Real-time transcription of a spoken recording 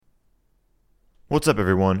What's up,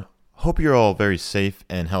 everyone? Hope you're all very safe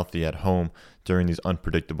and healthy at home during these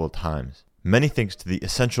unpredictable times. Many thanks to the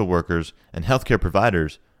essential workers and healthcare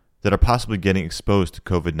providers that are possibly getting exposed to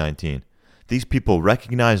COVID-19. These people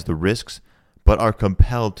recognize the risks but are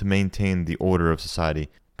compelled to maintain the order of society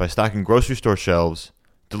by stocking grocery store shelves,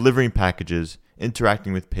 delivering packages,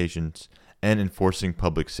 interacting with patients, and enforcing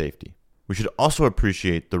public safety. We should also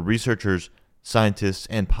appreciate the researchers, scientists,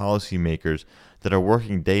 and policymakers that are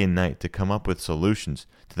working day and night to come up with solutions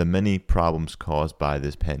to the many problems caused by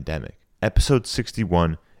this pandemic. Episode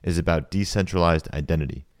 61 is about decentralized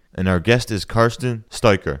identity, and our guest is Karsten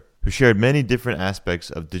Steuker, who shared many different aspects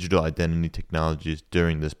of digital identity technologies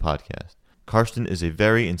during this podcast. Karsten is a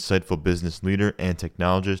very insightful business leader and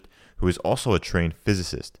technologist who is also a trained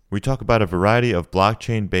physicist. We talk about a variety of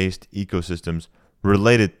blockchain-based ecosystems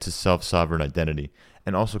related to self-sovereign identity,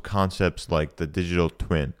 and also concepts like the digital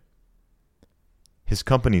twin. His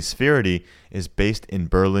company Spherity is based in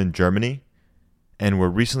Berlin, Germany, and were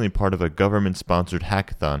recently part of a government-sponsored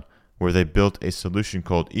hackathon where they built a solution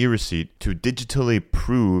called eReceipt to digitally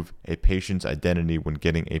prove a patient's identity when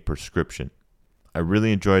getting a prescription. I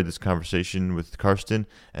really enjoyed this conversation with Karsten,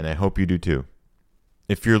 and I hope you do too.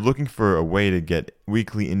 If you're looking for a way to get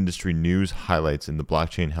weekly industry news highlights in the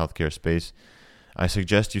blockchain healthcare space, I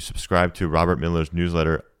suggest you subscribe to Robert Miller's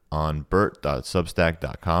newsletter on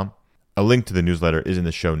bert.substack.com. A link to the newsletter is in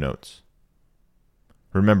the show notes.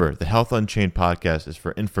 Remember, the Health Unchained podcast is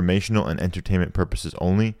for informational and entertainment purposes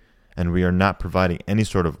only, and we are not providing any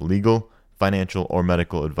sort of legal, financial, or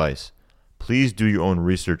medical advice. Please do your own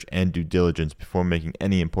research and due diligence before making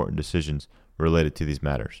any important decisions related to these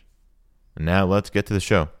matters. And now let's get to the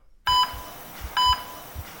show.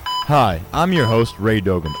 Hi, I'm your host, Ray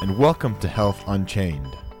Dogan, and welcome to Health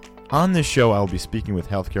Unchained. On this show, I will be speaking with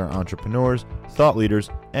healthcare entrepreneurs, thought leaders,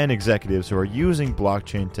 and executives who are using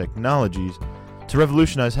blockchain technologies to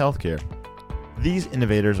revolutionize healthcare. These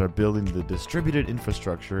innovators are building the distributed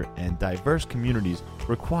infrastructure and diverse communities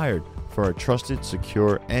required for a trusted,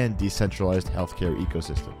 secure, and decentralized healthcare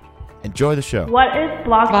ecosystem. Enjoy the show. What is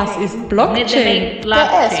blockchain? Was ist Blockchain?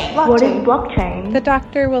 What is blockchain? The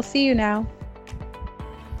doctor will see you now.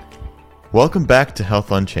 Welcome back to Health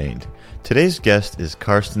Unchained. Today's guest is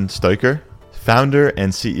Karsten Steuker, founder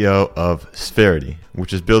and CEO of Spherity,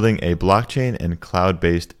 which is building a blockchain and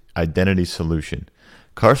cloud-based identity solution.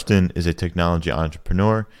 Karsten is a technology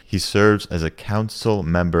entrepreneur. He serves as a council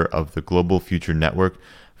member of the Global Future Network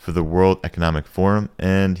for the World Economic Forum,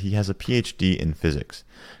 and he has a PhD in physics.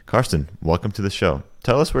 Karsten, welcome to the show.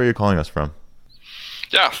 Tell us where you're calling us from.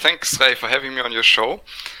 Yeah, thanks, Ray, for having me on your show.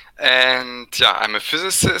 And yeah, I'm a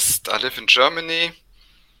physicist. I live in Germany,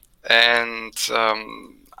 and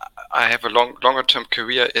I have a longer-term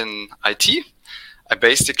career in IT. I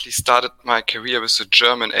basically started my career with the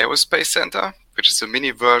German Aerospace Center, which is a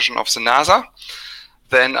mini version of the NASA.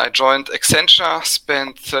 Then I joined Accenture,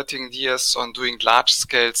 spent 13 years on doing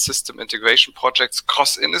large-scale system integration projects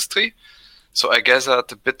cross-industry. So I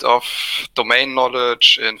gathered a bit of domain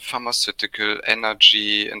knowledge in pharmaceutical,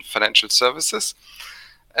 energy, and financial services.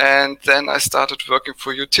 And then I started working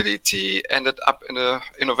for utility, ended up in an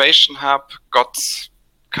innovation hub, got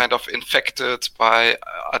kind of infected by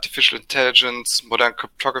artificial intelligence, modern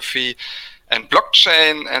cryptography, and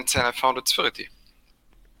blockchain, and then I founded Spherity.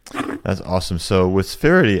 That's awesome. So with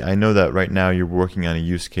Spherity, I know that right now you're working on a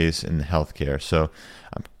use case in healthcare. So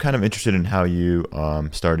I'm kind of interested in how you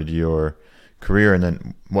started your career and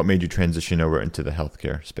then what made you transition over into the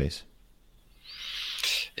healthcare space.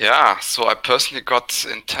 Yeah, so I personally got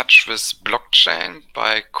in touch with blockchain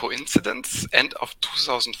by coincidence, end of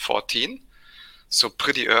 2014. So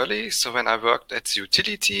pretty early. So when I worked at the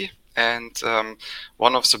utility, and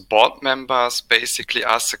one of the board members basically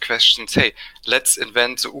asked the questions, hey, let's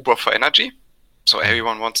invent the Uber for energy. So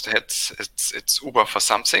everyone wants to hit it's Uber for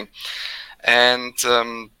something. And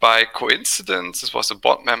by coincidence, this was a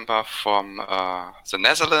board member from the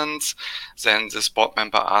Netherlands. Then this board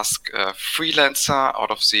member asked a freelancer out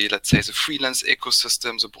of the, let's say, the freelance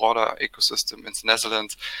ecosystem, the broader ecosystem in the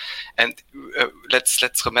Netherlands. And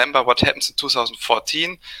let's remember what happens in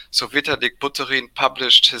 2014. So Vitalik Buterin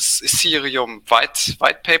published his Ethereum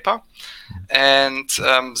white paper. And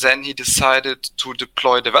then he decided to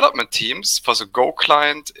deploy development teams for the Go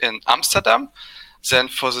client in Amsterdam, then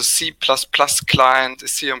for the C++ client,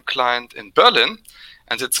 Ethereum client in Berlin.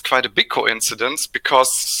 And it's quite a big coincidence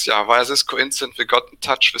because, via this coincidence, we got in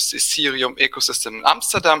touch with the Ethereum ecosystem in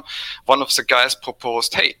Amsterdam. One of the guys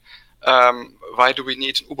proposed, hey, Why do we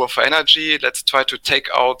need an Uber for energy? Let's try to take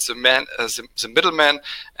out the middleman,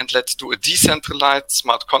 and let's do a decentralized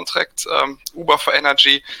smart contract Uber for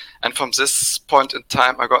energy. And from this point in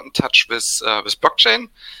time, I got in touch with blockchain,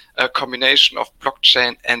 a combination of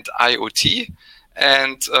blockchain and IoT,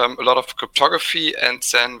 and a lot of cryptography. And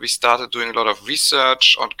then we started doing a lot of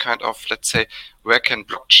research on kind of, let's say, where can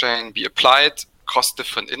blockchain be applied across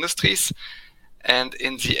different industries. And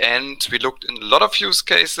in the end, we looked in a lot of use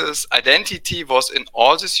cases. Identity was in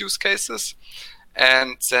all these use cases.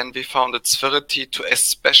 And then we founded Spherity to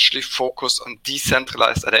especially focus on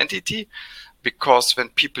decentralized identity, because when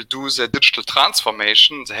people do their digital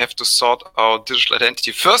transformation, they have to sort out digital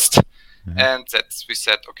identity first. Mm-hmm. And we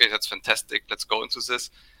said, okay, that's fantastic. Let's go into this.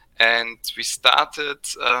 And we started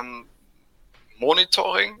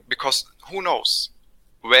monitoring, because who knows,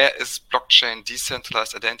 where is blockchain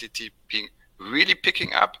decentralized identity being really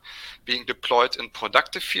picking up, being deployed in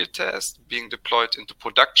productive field tests, being deployed into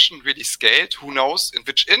production, really scaled. Who knows in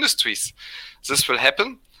which industries this will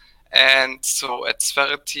happen. And so at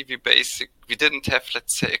Spherity, we didn't have,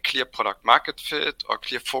 let's say, a clear product market fit or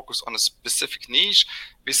clear focus on a specific niche.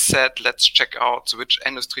 We said, let's check out which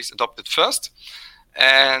industries adopted first.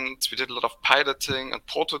 And we did a lot of piloting and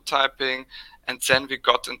prototyping. And then we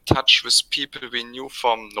got in touch with people we knew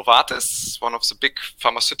from Novartis, one of the big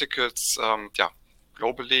pharmaceuticals,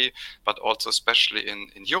 globally, but also especially in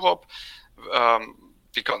Europe.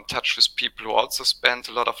 We got in touch with people who also spent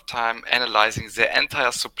a lot of time analyzing their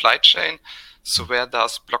entire supply chain. So where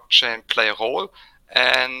does blockchain play a role?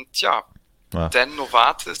 And then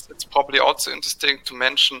Novartis, it's probably also interesting to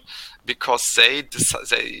mention, because they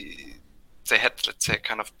had, let's say,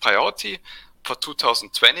 kind of priority for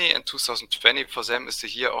 2020, and 2020 for them is the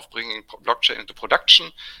year of bringing blockchain into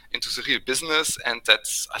production, into the real business. And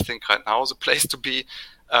that's, I think, right now the place to be,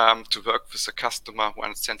 to work with a customer who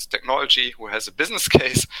understands technology, who has a business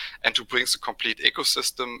case, and who brings a complete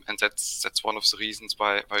ecosystem. And that's one of the reasons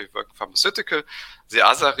why we work in pharmaceutical. The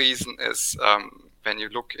other reason is when you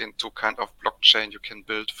look into kind of blockchain, you can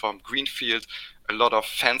build from greenfield a lot of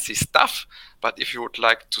fancy stuff. But if you would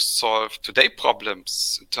like to solve today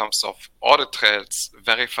problems in terms of audit trails,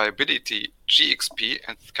 verifiability, GXP,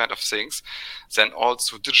 and kind of things, then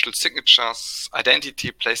also digital signatures,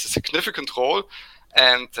 identity plays a significant role.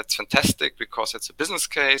 And that's fantastic, because it's a business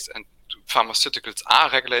case, and pharmaceuticals are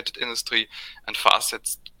a regulated industry. And for us,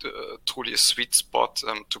 it's truly a sweet spot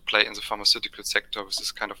to play in the pharmaceutical sector with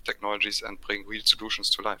this kind of technologies and bring real solutions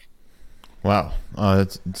to life. Wow,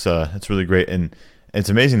 that's really great, and it's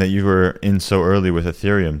amazing that you were in so early with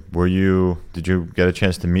Ethereum. Did you get a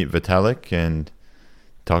chance to meet Vitalik and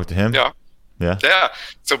talk to him? Yeah.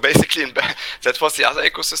 So basically, that was the other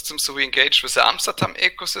ecosystem. So we engaged with the Amsterdam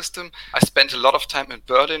ecosystem. I spent a lot of time in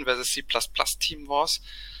Berlin, where the C++ team was.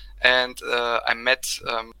 And I met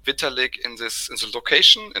Vitalik in the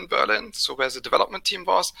location in Berlin, so where the development team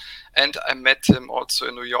was. And I met him also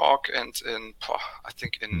in New York and in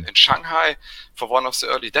Shanghai for one of the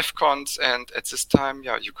early DEF CONs. And at this time,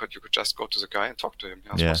 you could just go to the guy and talk to him.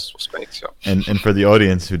 It was great. And for the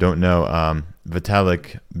audience who don't know,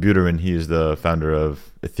 Vitalik Buterin, he is the founder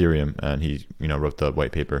of Ethereum, and he wrote the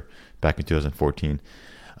white paper back in 2014.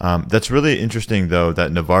 That's really interesting, though,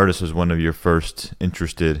 that Novartis was one of your first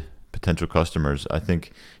interested potential customers. I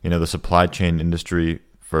think, the supply chain industry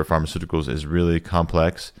for pharmaceuticals is really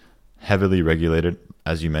complex, heavily regulated,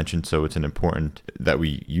 as you mentioned. So it's important that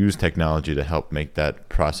we use technology to help make that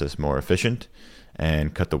process more efficient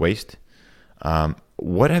and cut the waste.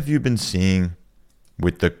 What have you been seeing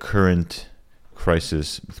with the current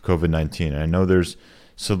crisis with COVID-19? I know there's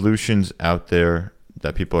solutions out there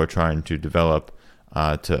that people are trying to develop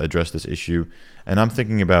to address this issue. And I'm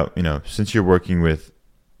thinking about, since you're working with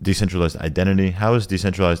decentralized identity, how is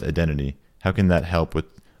decentralized identity? How can that help with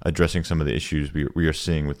addressing some of the issues we are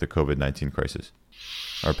seeing with the COVID-19 crisis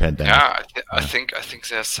or pandemic? I think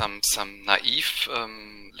there's some naive,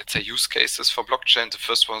 let's say, use cases for blockchain. The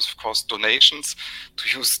first one is, of course, donations. To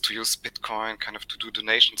use Bitcoin, kind of to do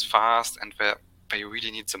donations fast and where you really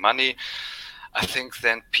need the money. I think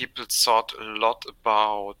then people thought a lot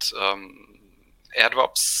about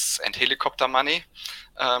airdrops and helicopter money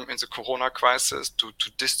in the corona crisis to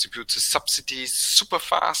distribute the subsidies super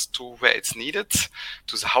fast to where it's needed,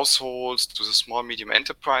 to the households, to the small, medium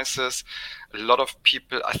enterprises. A lot of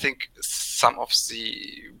people, I think some of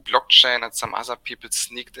the blockchain and some other people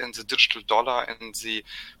sneaked in the digital dollar in the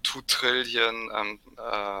 2 trillion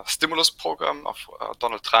stimulus program of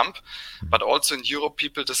Donald Trump. But also in Europe,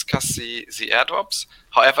 people discuss the airdrops.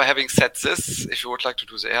 However, having said this, if you would like to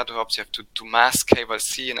do the airdrops, you have to do mass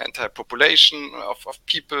KYC an entire population of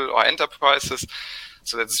people or enterprises.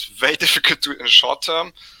 So that's very difficult to do in the short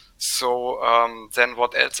term. So then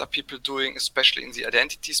what else are people doing, especially in the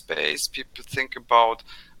identity space? People think about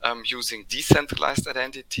using decentralized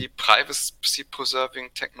identity, privacy preserving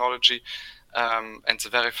technology, and the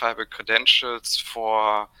verifiable credentials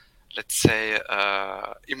for, let's say,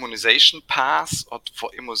 immunization pass or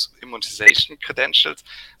for immunization credentials.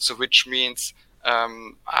 So which means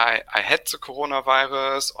I had the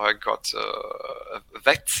coronavirus, or I got a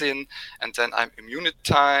vaccine, and then I'm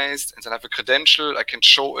immunized, and then I have a credential, I can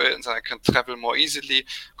show it, and then I can travel more easily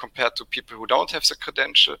compared to people who don't have the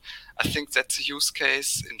credential. I think that's a use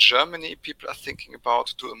case. In Germany, people are thinking about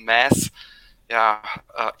to do a mass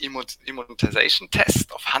immunization test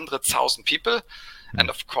of 100,000 people. And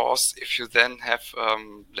of course, if you then have,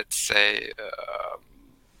 let's say,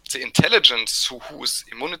 the intelligence who is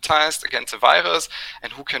immunized against the virus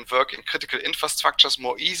and who can work in critical infrastructures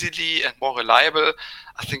more easily and more reliable,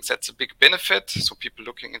 I think that's a big benefit. So people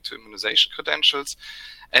looking into immunization credentials.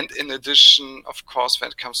 And in addition, of course, when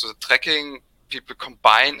it comes to the tracking, people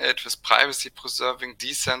combine it with privacy preserving,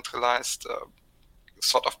 decentralized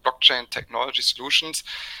sort of blockchain technology solutions.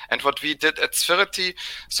 And what we did at Spherity,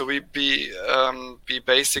 so we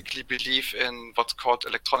basically believe in what's called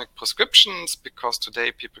electronic prescriptions, because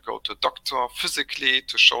today people go to a doctor physically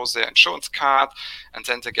to show their insurance card, and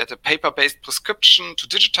then they get a paper-based prescription to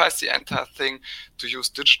digitize the entire thing, to use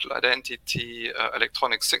digital identity,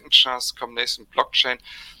 electronic signatures, combination blockchain.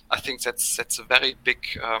 I think that's a very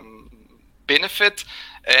big benefit.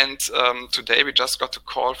 And today we just got a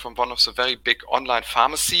call from one of the very big online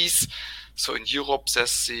pharmacies. So in Europe,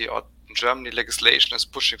 in Germany, legislation is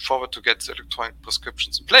pushing forward to get the electronic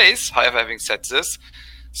prescriptions in place. However, having said this,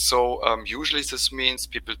 so usually this means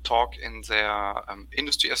people talk in their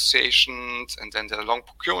industry associations, and then there are long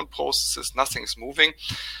procurement processes, nothing is moving.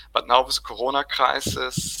 But now with the Corona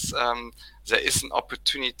crisis, there is an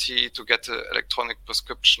opportunity to get the electronic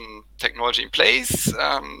prescription technology in place,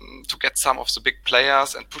 to get some of the big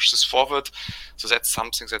players and push this forward. So that's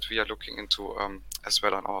something that we are looking into as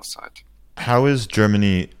well on our side. How is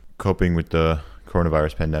Germany coping with the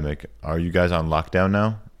coronavirus pandemic? Are you guys on lockdown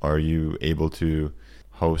now? Are you able to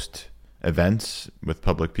host events with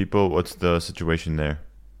public people? What's the situation there?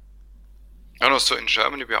 No, so in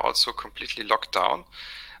Germany, we are also completely locked down.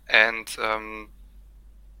 And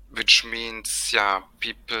which means,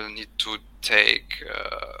 people need to take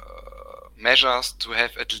measures to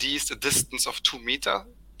have at least a distance of 2 meters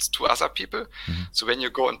to other people. Mm-hmm. So when you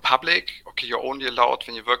go in public, okay, you're only allowed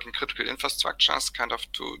when you work in critical infrastructures, kind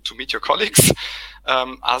of to meet your colleagues.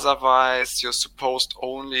 Otherwise, you're supposed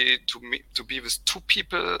only to be with 2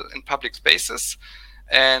 people in public spaces,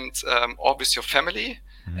 and or with your family.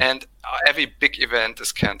 Mm-hmm. And every big event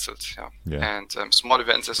is cancelled. And small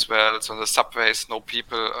events as well. So the subways, no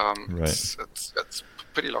people. Right. It's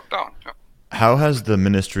pretty locked down. Yeah. How has the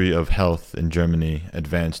Ministry of Health in Germany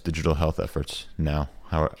advanced digital health efforts now?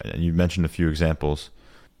 You mentioned a few examples,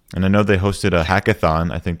 and I know they hosted a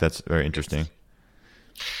hackathon. I think that's very interesting.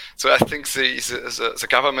 So I think the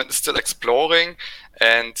government is still exploring,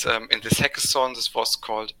 and in this hackathon, this was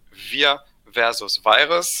called Wir versus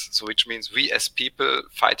virus, so which means we as people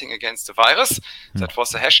fighting against the virus. That was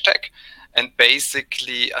the hashtag. And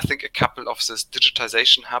basically, I think a couple of these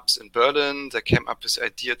digitization hubs in Berlin, they came up with the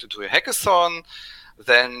idea to do a hackathon.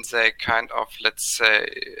 Then they kind of, let's say,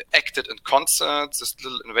 acted in concert, this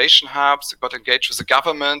little innovation hubs, they got engaged with the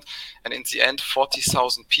government, and in the end,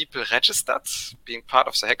 40,000 people registered being part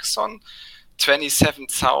of the hackathon.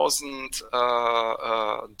 27,000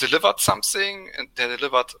 delivered something, and they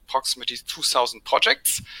delivered approximately 2,000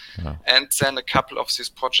 projects. Wow. And then a couple of these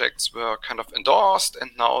projects were kind of endorsed,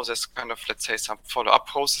 and now there's kind of, let's say, some follow-up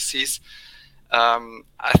processes.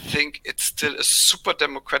 I think it's still a super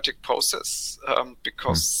democratic process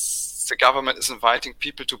because the government is inviting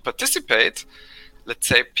people to participate, let's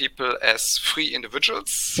say people as free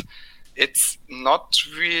individuals. It's not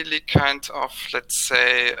really kind of, let's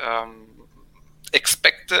say,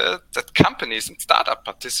 expected that companies and startups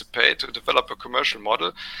participate to develop a commercial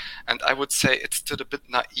model. And I would say it's still a bit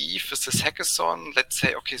naive with this hackathon. Let's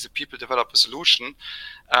say, okay, the people develop a solution.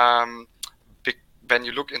 When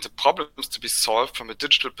you look into problems to be solved from a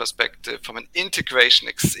digital perspective, from an integration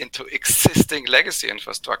into existing legacy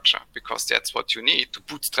infrastructure, because that's what you need to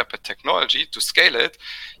bootstrap a technology, to scale it.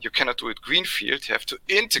 You cannot do it greenfield. You have to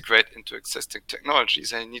integrate into existing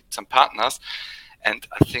technologies, and you need some partners. And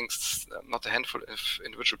I think not a handful of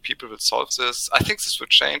individual people will solve this. I think this will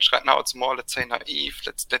change. Right now, it's more, let's say, naive.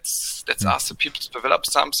 Let's ask the people to develop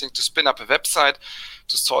something, to spin up a website,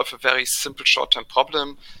 to solve a very simple short-term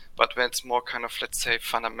problem. But when it's more kind of, let's say,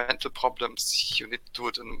 fundamental problems, you need to do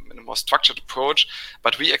it in a more structured approach.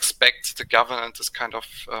 But we expect the government is kind of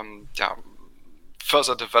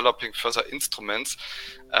further developing further instruments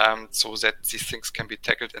so that these things can be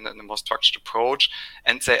tackled in a more structured approach,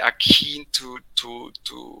 and they are keen to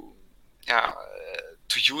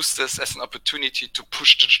use this as an opportunity to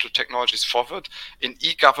push digital technologies forward in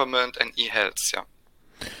e-government and e-health.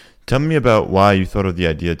 Tell me about why you thought of the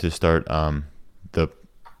idea to start the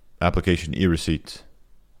application e-receipts.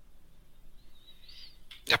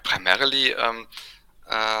 Yeah, primarily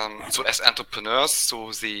so as entrepreneurs,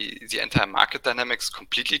 so the entire market dynamics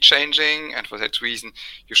completely changing, and for that reason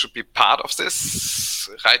you should be part of this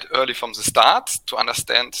right early from the start to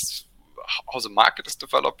understand how the market is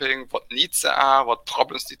developing, what needs there are, what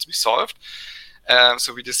problems need to be solved.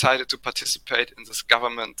 So we decided to participate in this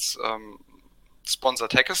government sponsored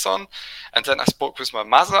hackathon, and then I spoke with my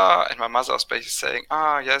mother, and my mother was basically saying,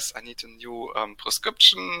 yes, I need a new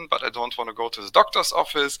prescription, but I don't want to go to the doctor's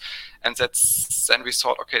office. And then we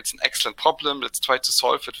thought, okay, it's an excellent problem, let's try to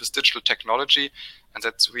solve it with digital technology. And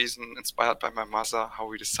that's the reason, inspired by my mother, how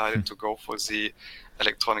we decided to go for the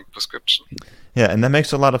electronic prescription. Yeah, and that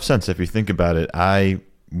makes a lot of sense if you think about it. I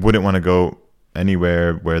wouldn't want to go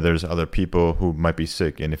anywhere where there's other people who might be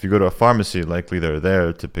sick. And if you go to a pharmacy, likely they're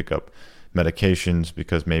there to pick up medications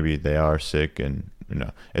because maybe they are sick, and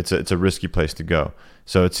it's a risky place to go.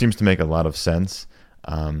 So it seems to make a lot of sense.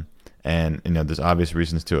 And there's obvious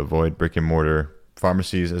reasons to avoid brick and mortar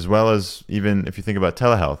pharmacies, as well as even if you think about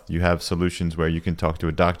telehealth, you have solutions where you can talk to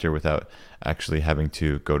a doctor without actually having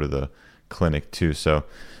to go to the clinic too. So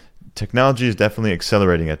technology is definitely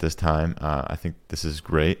accelerating at this time. I think this is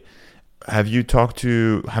great. Have you talked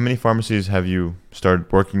to, how many pharmacies have you started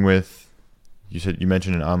working with? You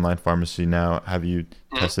mentioned an online pharmacy now. Have you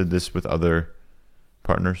tested this with other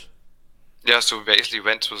partners? Yeah, so we basically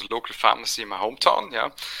went to a local pharmacy in my hometown.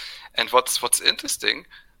 Yeah, and what's interesting,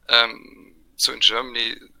 so in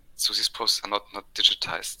Germany, so these processes are not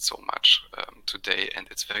digitized so much today, and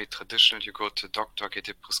it's very traditional. You go to the doctor, get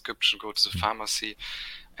a prescription, go to the pharmacy,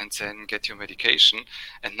 and then get your medication.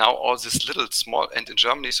 And now all this little small, and in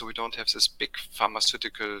Germany, so we don't have this big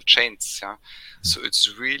pharmaceutical chains. Yeah, so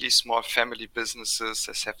it's really small family businesses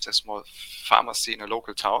that have their small pharmacy in a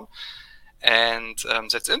local town. And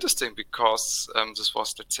that's interesting because this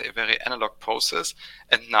was, let's say, a very analog process.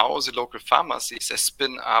 And now the local pharmacies, they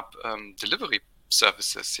spin up delivery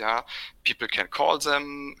services. Yeah, people can call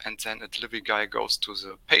them, and then a delivery guy goes to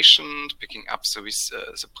the patient, picking up the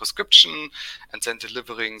prescription, and then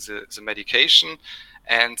delivering the medication.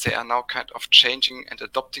 And they are now kind of changing and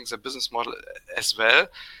adopting the business model as well.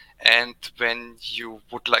 And when you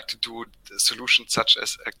would like to do solutions such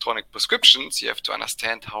as electronic prescriptions, you have to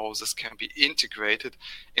understand how this can be integrated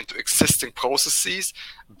into existing processes,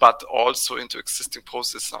 but also into existing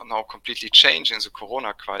processes now completely changing the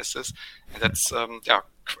corona crisis. And that's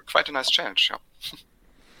quite a nice challenge. Yeah.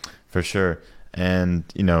 For sure. And,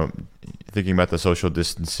 thinking about the social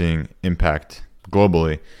distancing impact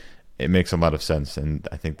globally, it makes a lot of sense. And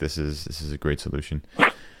I think this is a great solution.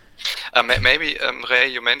 Maybe, Ray,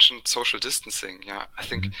 you mentioned social distancing. Yeah, I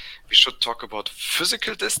think we should talk about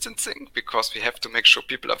physical distancing, because we have to make sure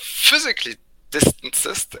people are physically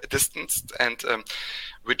distanced, and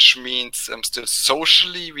which means still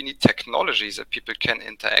socially we need technologies that people can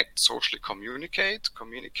interact, socially communicate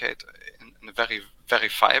in a very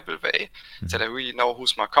verifiable way, that I really know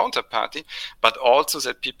who's my counterparty, but also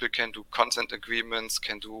that people can do consent agreements,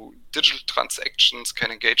 can do digital transactions, can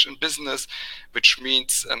engage in business, which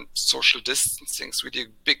means social distancing is really a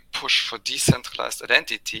big push for decentralized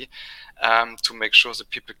identity to make sure that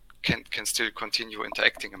people can still continue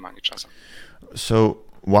interacting among each other. So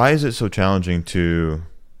why is it so challenging to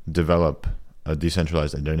develop a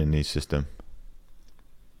decentralized identity system?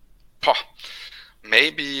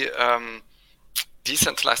 Maybe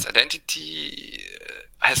decentralized identity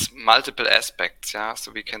has multiple aspects. Yeah,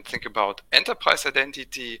 so we can think about enterprise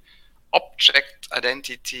identity, object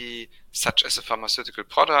identity, such as a pharmaceutical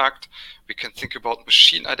product. We can think about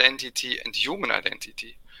machine identity and human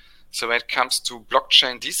identity. So when it comes to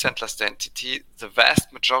blockchain decentralized identity, the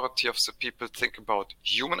vast majority of the people think about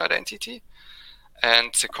human identity,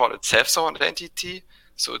 and they call it self-sovereign identity.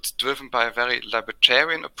 So it's driven by a very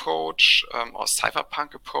libertarian approach or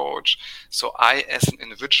cypherpunk approach. So I, as an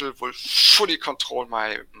individual, will fully control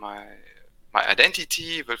my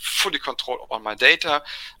identity, will fully control all my data,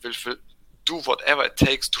 will do whatever it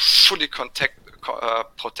takes to fully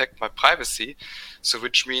protect my privacy. So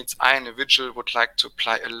which means I, an individual, would like to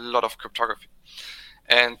apply a lot of cryptography.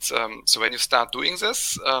 And so when you start doing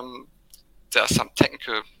this, there are some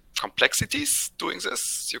technical complexities doing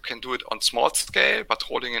this. You can do it on small scale, but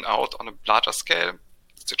rolling it out on a larger scale,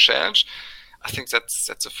 it's a challenge. I think that's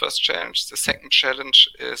the first challenge. The second challenge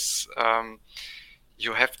is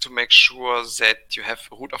you have to make sure that you have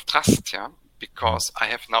a root of trust, because I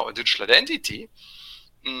have now a digital identity,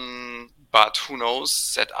 but who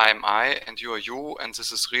knows that I'm I and you are you, and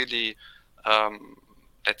this is really,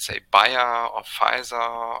 let's say, Bayer or Pfizer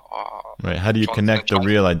or right. How do you Johnson connect the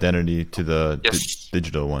Johnson. real identity to the Yes.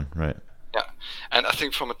 digital one, right? Yeah, and I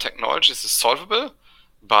think from a technology, this is solvable.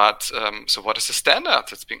 But so what is the standard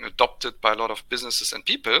that's being adopted by a lot of businesses and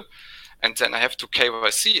people? And then I have to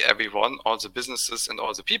KYC everyone, all the businesses and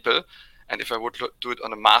all the people. And if I would do it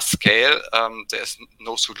on a mass scale, there's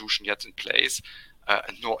no solution yet in place,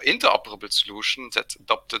 no interoperable solution that's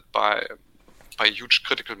adopted by a huge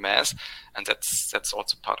critical mass. And that's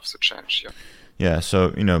also part of the challenge here. Yeah.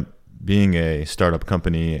 So, being a startup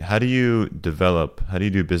company, how do you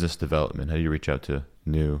do business development? How do you reach out to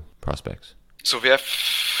new prospects? So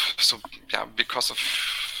because of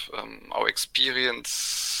our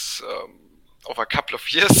experience over a couple of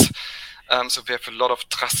years, so we have a lot of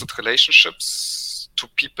trusted relationships to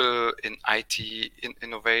people in IT, in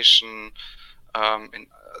innovation, in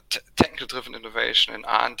technical-driven innovation, in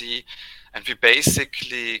R&D, and we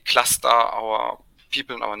basically cluster our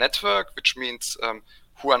people in our network, which means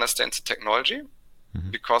who understands the technology,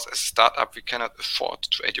 because as a startup we cannot afford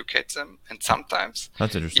to educate them, and sometimes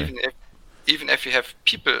That's interesting. Even if we have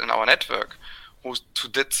people in our network who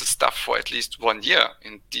did the stuff for at least 1 year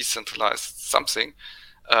in decentralized something,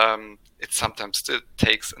 it sometimes still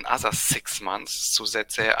takes another 6 months so that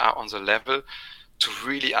they are on the level to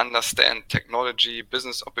really understand technology,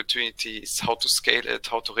 business opportunities, how to scale it,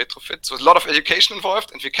 how to retrofit. So a lot of education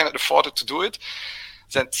involved, and we cannot afford it to do it.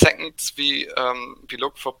 Then second, we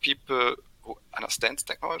look for people who understand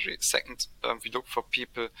technology. Second, we look for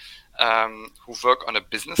people who work on a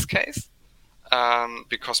business case.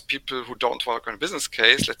 Because people who don't work on a business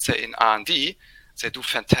case, let's say in R&D, they do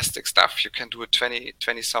fantastic stuff. You can do a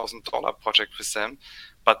 $20,000 project with them.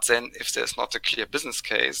 But then if there's not a clear business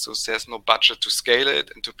case, so there's no budget to scale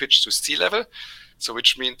it and to pitch to C-level. So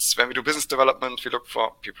which means when we do business development, we look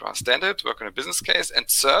for people who understand it, work on a business case. And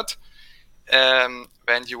third,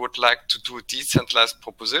 when you would like to do a decentralized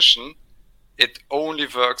proposition, it only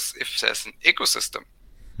works if there's an ecosystem.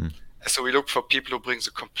 So we look for people who bring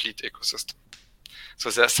the complete ecosystem. So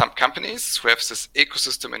there are some companies who have this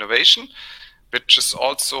ecosystem innovation, which is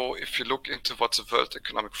also, if you look into what the World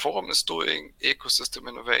Economic Forum is doing, ecosystem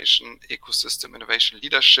innovation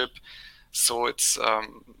leadership. So it's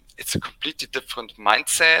a completely different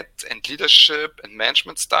mindset and leadership and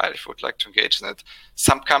management style if you would like to engage in it.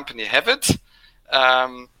 Some companies have it.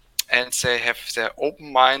 And they have their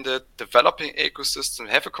open-minded developing ecosystem,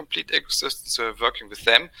 have a complete ecosystem, so we're working with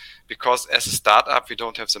them, because as a startup, we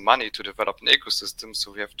don't have the money to develop an ecosystem,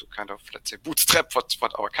 so we have to kind of, let's say, bootstrap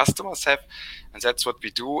what our customers have, and that's what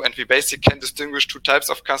we do. And we basically can distinguish two types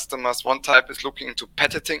of customers. One type is looking into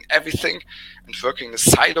patenting everything and working in a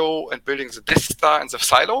silo and building the Death Star in the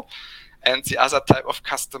silo. And the other type of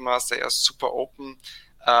customers, they are super open,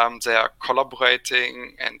 they are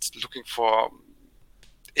collaborating and looking for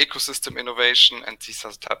ecosystem innovation, and these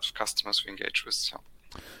are the types of customers we engage with.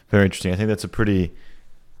 Very interesting. I think that's a pretty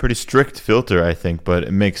strict filter, I think, but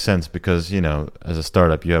it makes sense because, as a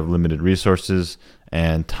startup, you have limited resources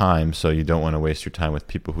and time, so you don't want to waste your time with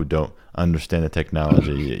people who don't understand the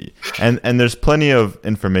technology. And there's plenty of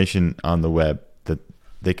information on the web that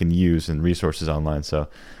they can use and resources online. So,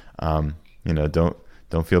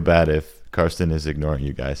 don't feel bad if Karsten is ignoring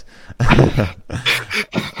you guys.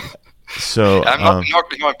 So I'm not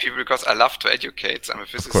ignoring people because I love to educate. I'm a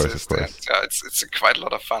physicist, of course. and it's quite a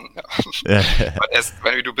lot of fun. But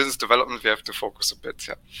when we do business development, we have to focus a bit.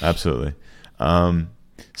 Yeah. Absolutely.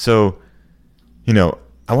 So,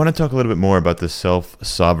 I want to talk a little bit more about the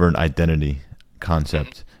self-sovereign identity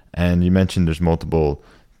concept. And you mentioned there's multiple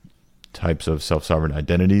types of self-sovereign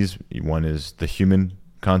identities. One is the human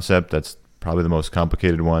concept. That's probably the most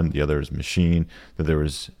complicated one. The other is machine. There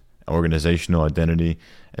is organizational identity,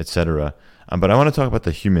 etc. But I want to talk about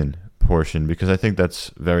the human portion because I think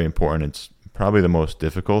that's very important. It's probably the most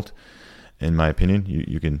difficult, in my opinion.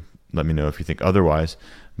 You can let me know if you think otherwise.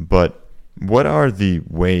 But what are the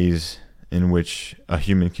ways in which a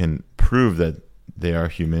human can prove that they are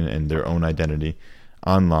human and their own identity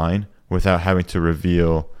online without having to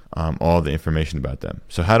reveal all the information about them?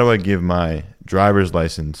 So how do I give my driver's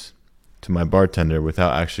license to my bartender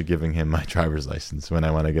without actually giving him my driver's license when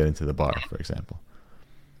I want to get into the bar, for example?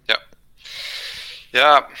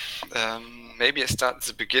 Maybe I start at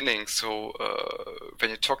the beginning. So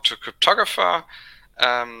when you talk to a cryptographer,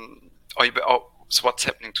 So what's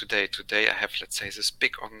happening today? Today I have, let's say, this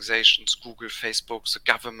big organizations, Google, Facebook, the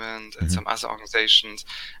government, and some other organizations,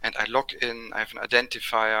 and I log in, I have an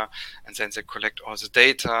identifier, and then they collect all the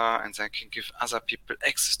data, and then can give other people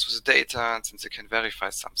access to the data, and then they can verify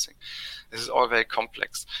something. This is all very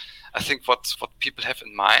complex. I think what people have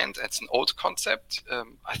in mind, it's an old concept.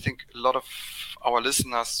 I think a lot of our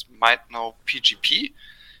listeners might know PGP,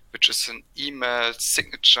 which is an email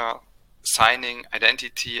signature signing,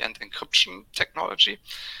 identity, and encryption technology.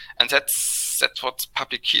 And that's what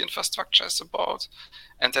public key infrastructure is about.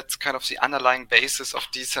 And that's kind of the underlying basis of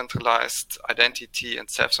decentralized identity and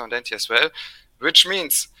self-sovereign identity as well, which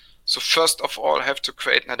means, so first of all, I have to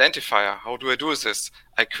create an identifier. How do I do this?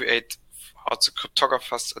 I create, how the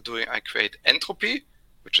cryptographers are doing, I create entropy,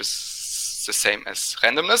 which is the same as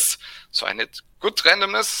randomness. So I need good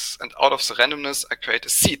randomness, and out of the randomness, I create a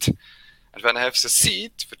seed. And when I have the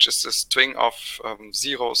seed, which is a string of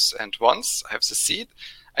zeros and ones, I have the seed.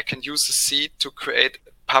 I can use the seed to create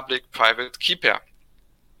a public-private key pair.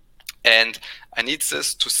 And I need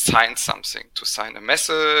this to sign something, to sign a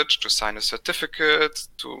message, to sign a certificate,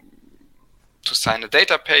 to sign a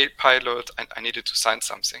data pilot, and I needed to sign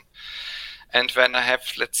something. And when I have,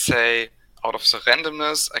 let's say, out of the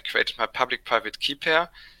randomness, I created my public-private key pair,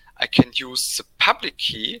 I can use the public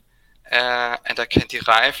key and I can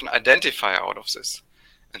derive an identifier out of this.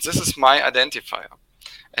 And this is my identifier.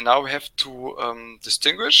 And now we have to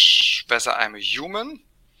distinguish whether I'm a human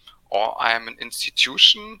or I'm an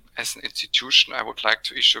institution. As an institution, I would like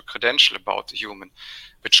to issue a credential about a human,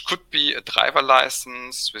 which could be a driver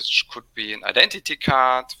license, which could be an identity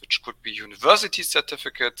card, which could be a university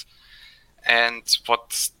certificate. And what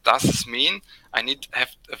does this mean? I need to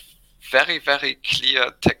have a very, very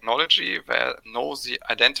clear technology where I know the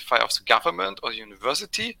identifier of the government or the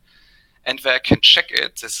university, and where I can check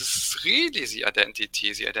it. This is really the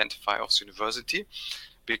identity, the identifier of the university,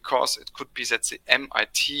 because it could be that the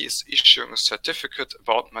MIT is issuing a certificate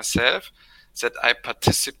about myself, that I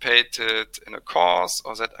participated in a course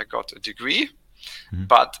or that I got a degree.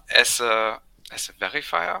 But as a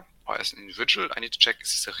verifier, or as an individual, I need to check,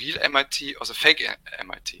 is this a real MIT or the fake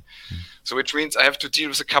MIT? So which means I have to deal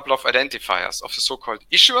with a couple of identifiers of the so-called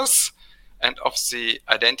issuers and of the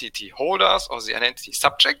identity holders or the identity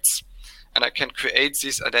subjects. And I can create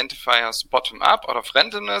these identifiers bottom up out of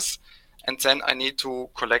randomness. And then I need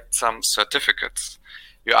to collect some certificates.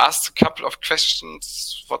 You asked a couple of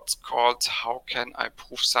questions, what's called, how can I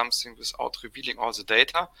prove something without revealing all the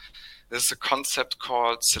data? This is a concept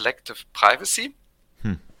called selective privacy.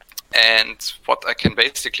 And what I can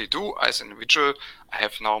basically do as an individual, I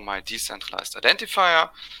have now my decentralized identifier.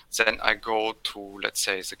 Then I go to, let's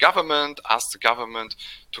say, the government, ask the government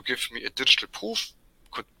to give me a digital proof.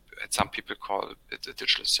 Some people call it a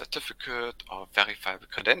digital certificate or verifiable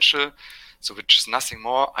credential. So which is nothing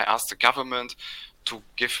more. I ask the government to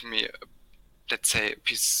give me, let's say,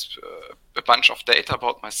 a bunch of data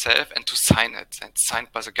about myself and to sign it. And it's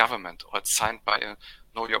signed by the government, or it's signed by a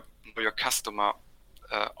know your customer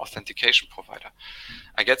authentication provider.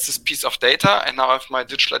 I get this piece of data, and now I have my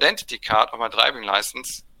digital identity card or my driving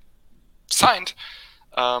license signed,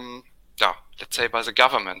 let's say by the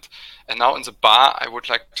government. And now in the bar, I would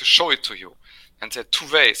like to show it to you. And there are two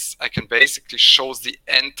ways. I can basically show the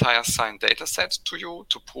entire signed data set to you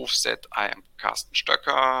to prove that I am Carsten Stöcker,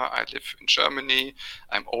 I live in Germany,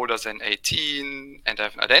 I'm older than 18, and I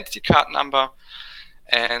have an identity card number.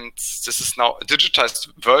 And this is now a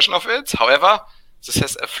digitized version of it. However, this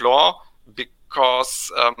has a flaw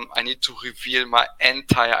because I need to reveal my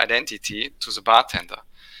entire identity to the bartender.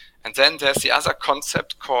 And then there's the other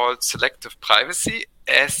concept called selective privacy.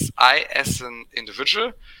 As I, as an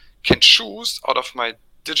individual, can choose out of my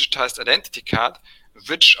digitized identity card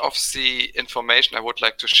which of the information I would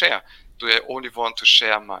like to share. Do I only want to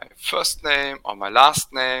share my first name or my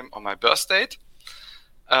last name or my birth date?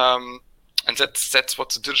 And that's what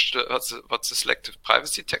the selective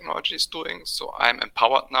privacy technology is doing. So I'm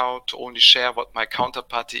empowered now to only share what my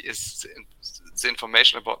counterparty is, the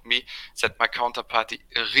information about me that my counterparty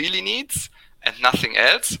really needs and nothing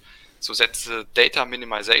else. So that's the data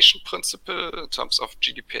minimization principle in terms of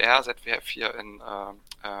GDPR that we have here in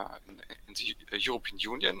the European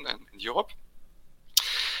Union and in Europe.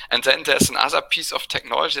 And then there's another piece of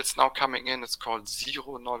technology that's now coming in. It's called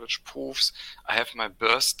zero knowledge proofs. I have my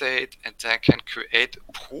birth date, and I can create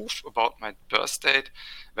proof about my birth date,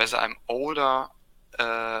 whether I'm older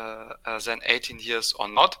than 18 years or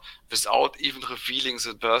not, without even revealing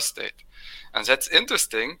the birth date. And that's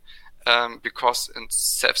interesting because in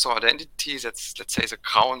self-sovereign identity, that's, let's say, the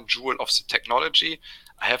crown jewel of the technology.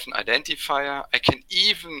 I have an identifier. I can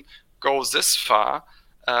even go this far,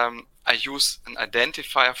 I use an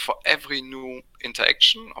identifier for every new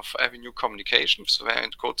interaction or for every new communication. So when I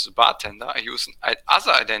go to the bartender, I use an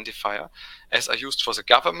other identifier as I used for the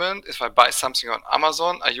government. If I buy something on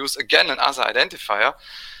Amazon, I use again another identifier.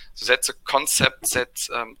 So that's a concept that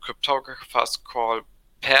cryptographers call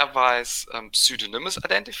pairwise pseudonymous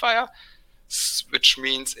identifier, which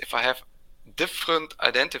means if I have different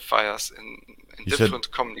identifiers in different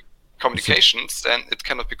communications, then it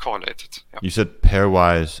cannot be correlated. Yeah. You said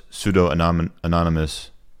pairwise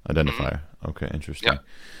pseudo-anonymous identifier. Mm-hmm. Okay, interesting. Yeah.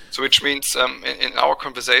 So which means in our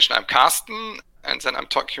conversation, I'm Carsten, and then I'm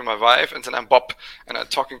talking to my wife, and then I'm Bob, and I'm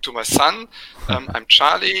talking to my son, I'm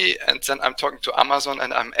Charlie, and then I'm talking to Amazon,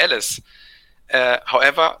 and I'm Alice.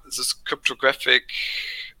 However, these cryptographic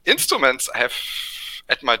instruments I have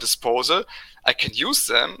at my disposal, I can use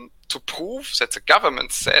them to prove that the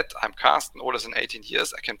government said I'm Carsten, older than 18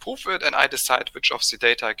 years. I can prove it, and I decide which of the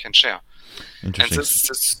data I can share. And this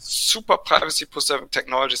super privacy preserving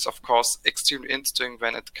technology is, of course, extremely interesting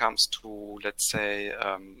when it comes to, let's say,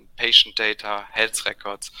 patient data, health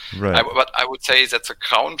records. Right. But I would say that's a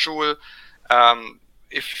crown jewel.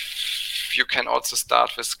 If you can also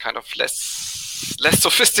start with kind of less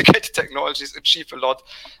sophisticated technologies, achieve a lot.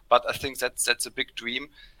 But I think that's a big dream.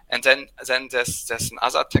 And then there's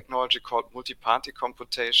another technology called multi-party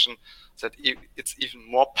computation that it's even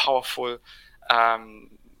more powerful, and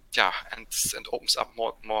opens up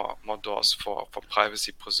more doors for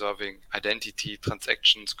privacy preserving identity,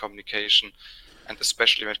 transactions, communication, and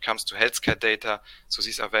especially when it comes to healthcare data. So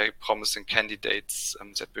these are very promising candidates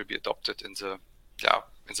that will be adopted in the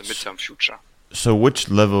midterm future. So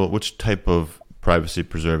which type of privacy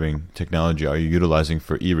preserving technology are you utilizing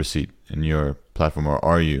for e-receipt in your platform, or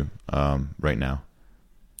are you right now?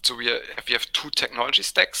 So we have two technology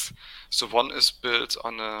stacks. So one is built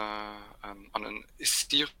on an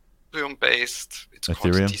Ethereum based. It's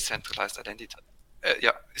called decentralized identity.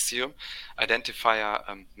 Ethereum identifier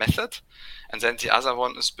method, and then the other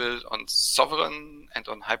one is built on Sovereign and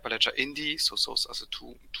on Hyperledger Indy. So those are the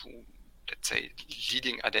two let's say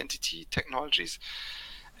leading identity technologies.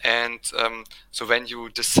 And so when you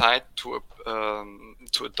decide to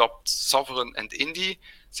adopt Sovereign and Indy,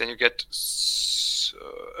 then you get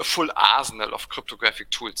a full arsenal of cryptographic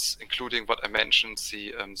tools, including what I mentioned,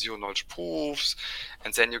 the zero-knowledge proofs,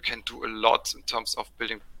 and then you can do a lot in terms of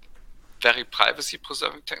building very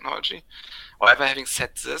privacy-preserving technology. However, having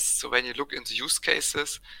said this, so when you look into use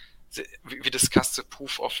cases, we discussed the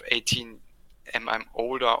proof of 18. Am I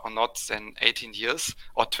older or not than 18 years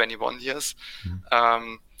or 21 years?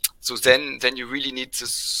 Mm-hmm. So then you really need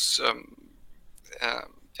this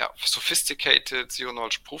sophisticated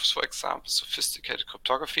zero-knowledge proofs, for example, sophisticated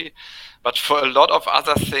cryptography. But for a lot of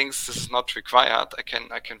other things, this is not required. I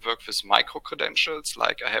can work with micro-credentials,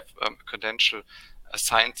 like I have a credential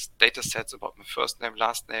assigned data sets about my first name,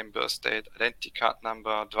 last name, birth date, identity card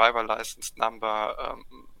number, driver license number,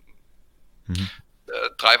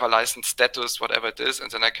 driver license status, whatever it is, and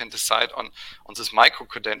then I can decide on this micro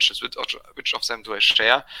credentials, which of them do I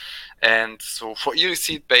share. And so for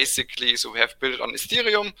e-receipt, basically, so we have built it on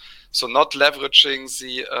Ethereum, so not leveraging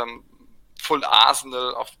the full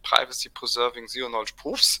arsenal of privacy preserving zero knowledge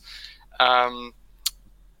proofs.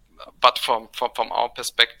 But from our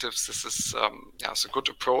perspective, this is it's a good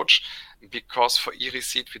approach, because for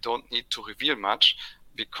e-receipt we don't need to reveal much,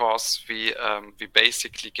 because we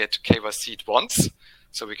basically get KYC'd once.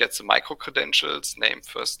 So we get the micro credentials, name,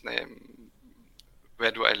 first name,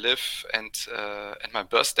 where do I live, and my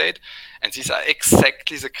birth date. And these are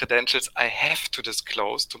exactly the credentials I have to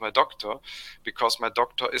disclose to my doctor, because my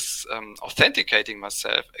doctor is authenticating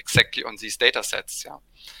myself exactly on these data sets. Yeah.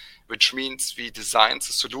 Which means we designed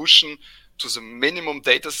the solution to the minimum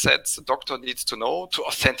data sets the doctor needs to know to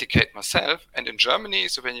authenticate myself. And in Germany,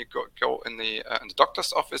 so when you go in the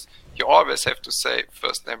doctor's office, you always have to say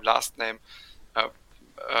first name, last name,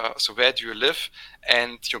 so where do you live,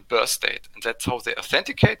 and your birth date. And that's how they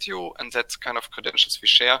authenticate you, and that's kind of credentials we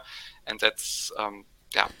share. And that's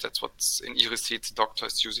what in e-receipt the doctor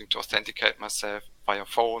is using to authenticate myself via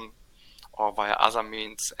phone or via other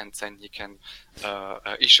means, and then he can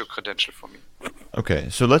issue a credential for me. Okay,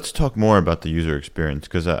 so let's talk more about the user experience,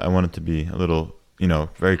 because I want it to be a little,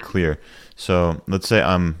 very clear. So let's say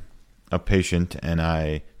I'm a patient and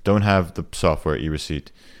I don't have the software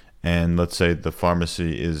e-receipt, and let's say the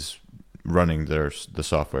pharmacy is running the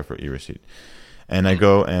software for e-receipt, and I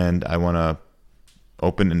go and I want to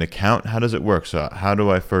open an account. How does it work? So how do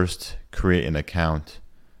I first create an account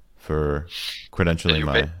for credentialing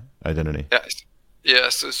my identity?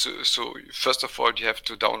 So first of all, you have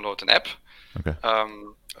to download an app, okay,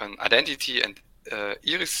 an identity and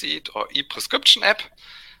e-receipt or e-prescription app.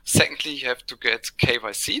 Secondly, you have to get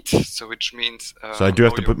KYC'd, so which means... so I do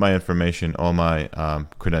have to put my information, all my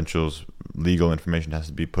credentials, legal information has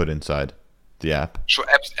to be put inside the app. Sure,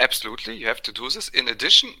 absolutely. You have to do this. In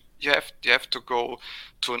addition, you have to go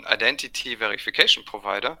to an identity verification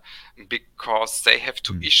provider because they have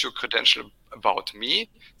to issue credential about me,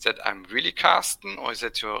 that I'm really Carsten or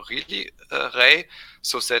that you're really Ray,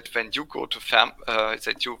 so that when you go to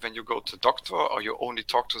when you go to doctor or you only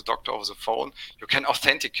talk to the doctor over the phone, you can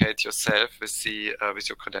authenticate yourself with the with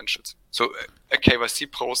your credentials. So a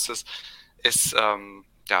KYC process is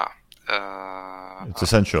it's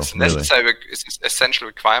essential. It's necessary. It's an essential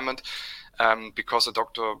requirement because the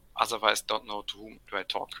doctor otherwise don't know to whom do I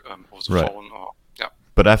talk over the phone or.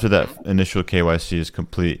 But after that initial KYC is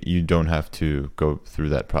complete, you don't have to go through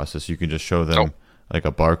that process. You can just show them like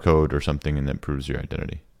a barcode or something, and that proves your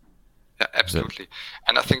identity. Yeah, absolutely.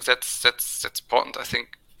 And I think that's important. I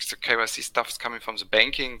think the KYC stuff is coming from the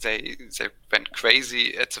banking. They went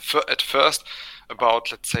crazy at first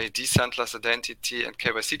about, let's say, decentralized identity and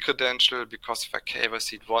KYC credential, because if I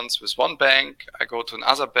KYC once with one bank, I go to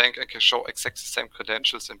another bank and can show exactly the same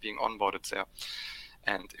credentials and being onboarded there.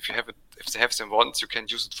 And if they have them once, you can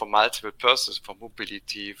use it for multiple purposes, for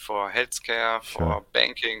mobility, for healthcare, for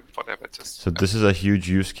banking, whatever it is. So this is a huge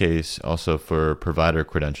use case also for provider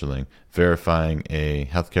credentialing, verifying a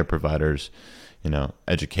healthcare provider's,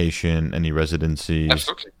 education, any residencies,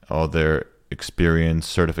 absolutely, all their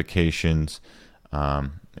experience, certifications,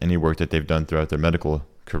 any work that they've done throughout their medical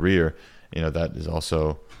career. That is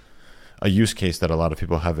also a use case that a lot of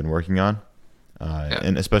people have been working on,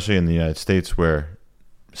 and especially in the United States, where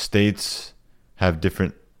states have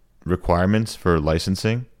different requirements for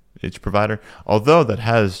licensing each provider, although that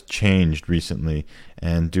has changed recently,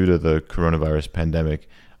 and due to the coronavirus pandemic,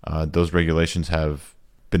 those regulations have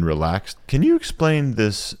been relaxed. Can you explain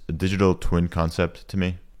this digital twin concept to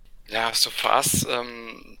me? Yeah, so for us,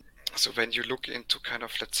 so when you look into kind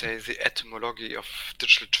of, let's say, the etymology of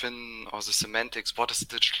digital twin or the semantics, what is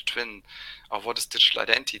digital twin, or what is digital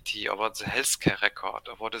identity, or what's the healthcare record,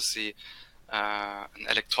 or what is the an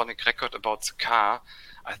electronic record about the car,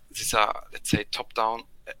 these are, let's say, top down.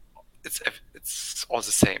 It's all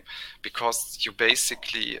the same, because you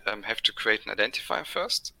basically have to create an identifier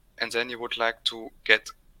first, and then you would like to get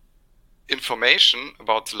information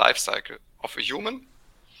about the life cycle of a human,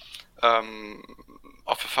 of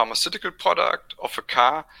a pharmaceutical product, of a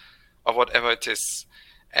car, or whatever it is.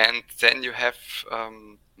 And then you have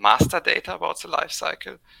master data about the life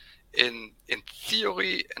cycle. In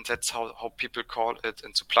theory, and that's how people call it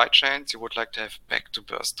in supply chains, you would like to have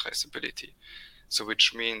back-to-birth traceability. So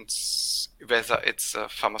which means whether it's a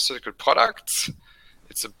pharmaceutical product,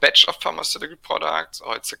 it's a batch of pharmaceutical products,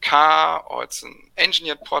 or it's a car, or it's an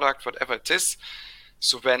engineered product, whatever it is.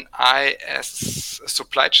 So when I, as a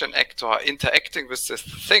supply chain actor, are interacting with this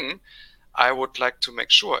thing, I would like to make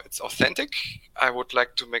sure it's authentic. I would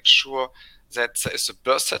like to make sure that there is a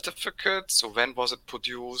birth certificate. So when was it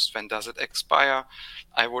produced? When does it expire?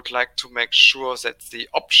 I would like to make sure that the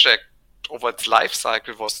object over its life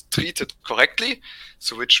cycle was treated correctly.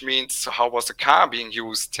 So which means, how was the car being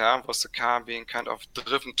used? Yeah? Was the car being kind of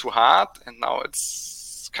driven too hard and now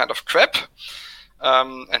it's kind of crap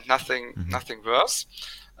and nothing worse?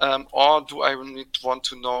 Or do I want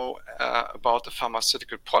to know about the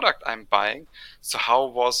pharmaceutical product I'm buying? So how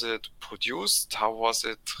was it produced? How was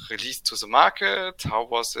it released to the market? How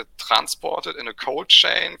was it transported in a cold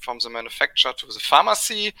chain from the manufacturer to the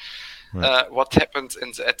pharmacy? Right. What happened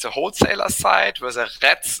at the wholesaler side? Were there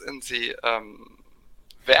rats in the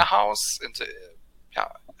warehouse, in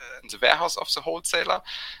the warehouse of the wholesaler?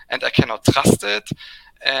 And I cannot trust it.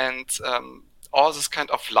 And all this kind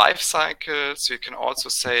of life cycle. So you can also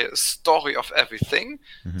say a story of everything.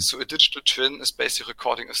 Mm-hmm. So a digital twin is basically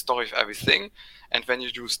recording a story of everything. And when you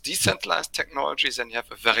use decentralized technologies, then you have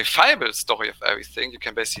a verifiable story of everything. You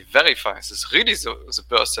can basically verify, is this really the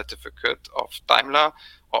birth certificate of Daimler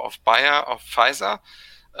or of Bayer or Pfizer?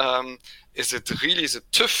 Is it really the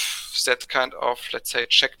TÜV that kind of, let's say,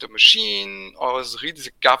 checked the machine? Or is it really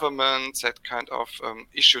the government that kind of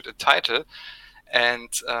issued a title? And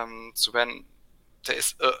so when there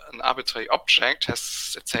is an arbitrary object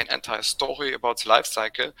has, let's say, an entire story about the life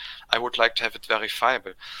cycle, I would like to have it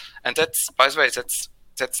verifiable. And that's, by the way,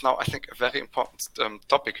 that's now, I think, a very important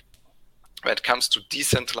topic when it comes to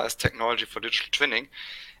decentralized technology for digital twinning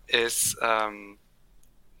is,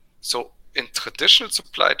 so in traditional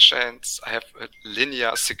supply chains, I have a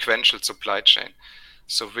linear sequential supply chain.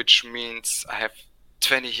 So which means I have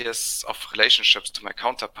 20 years of relationships to my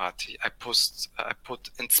counterparty. I put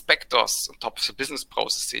inspectors on top of the business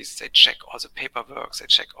processes. They check all the paperwork. They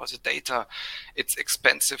check all the data. It's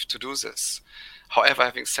expensive to do this. However,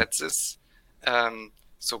 having said this,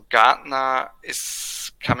 so Gartner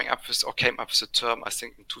is came up with a term, I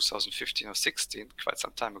think in 2015 or 16, quite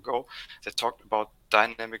some time ago, they talked about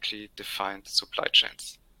dynamically defined supply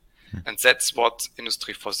chains. And that's what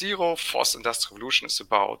Industry 4.0, Fourth Industrial Revolution is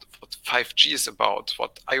about, what 5G is about,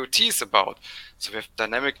 what IoT is about. So we have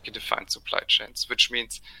dynamically defined supply chains, which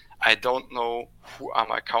means I don't know who are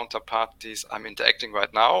my counterparties I'm interacting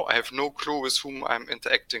right now. I have no clue with whom I'm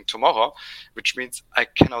interacting tomorrow, which means I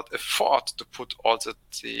cannot afford to put all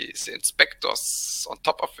the inspectors on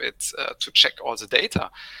top of it to check all the data.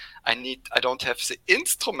 I don't have the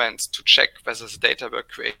instruments to check whether the data were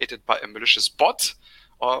created by a malicious bot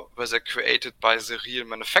or whether created by the real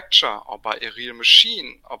manufacturer or by a real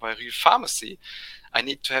machine or by a real pharmacy. I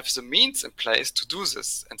need to have the means in place to do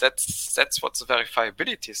this. And that's what the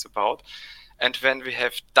verifiability is about. And when we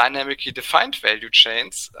have dynamically defined value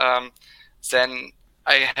chains, then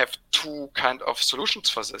I have two kind of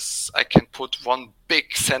solutions for this. I can put one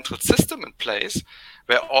big central system in place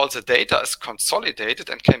where all the data is consolidated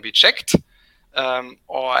and can be checked.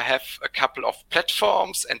 Or I have a couple of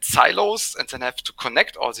platforms and silos and then have to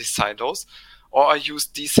connect all these silos, or I use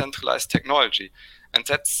decentralized technology. And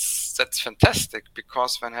that's fantastic,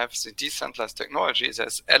 because when I have the decentralized technology,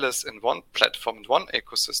 there's Alice in one platform, in one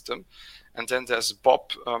ecosystem, and then there's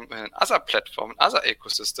Bob in another platform, another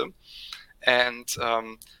ecosystem. And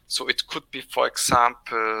so it could be, for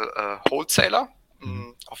example, a wholesaler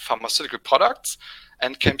of pharmaceutical products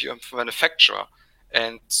and can be a manufacturer.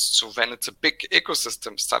 And so when it's a big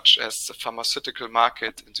ecosystem, such as the pharmaceutical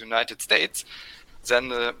market in the United States, then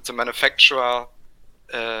the manufacturer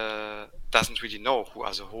doesn't really know who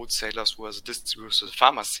are the wholesalers, who are the distributors, the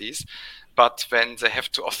pharmacies. But when they have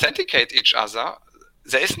to authenticate each other,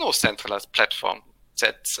 there is no centralized platform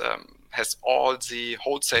that has all the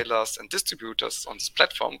wholesalers and distributors on this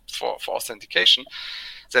platform for authentication.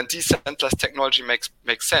 Then decentralized technology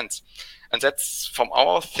makes sense. And that's, from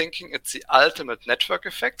our thinking, it's the ultimate network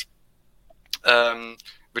effect,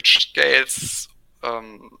 which scales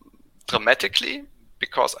dramatically,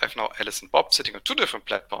 because I've now Alice and Bob sitting on two different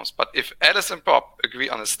platforms. But if Alice and Bob agree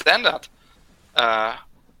on a standard,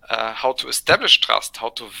 how to establish trust, how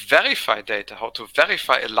to verify data, how to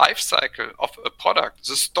verify a life cycle of a product,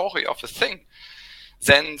 the story of a thing,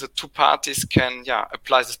 then the two parties can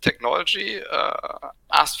apply this technology,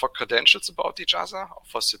 ask for credentials about each other,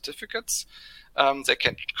 for certificates. They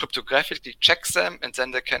can cryptographically check them, and then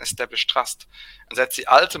they can establish trust. And that's the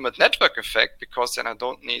ultimate network effect, because then I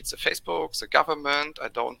don't need the Facebook, the government, I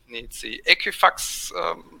don't need the Equifax,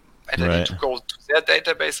 and I need to go to their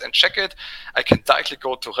database and check it. I can directly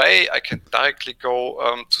go to Ray, I can directly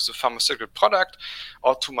go to the pharmaceutical product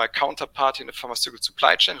or to my counterparty in the pharmaceutical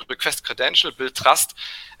supply chain, request credential, build trust.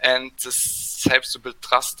 And this helps to build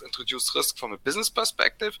trust and reduce risk from a business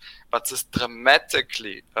perspective, but this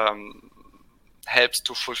dramatically helps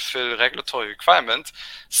to fulfill regulatory requirements,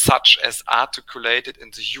 such as articulated in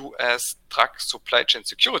the US Drug Supply Chain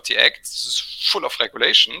Security Act. This is full of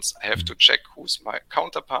regulations. I have to check who's my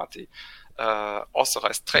counterparty,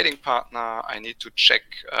 authorized trading partner. I need to check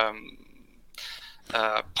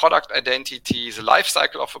product identity, the life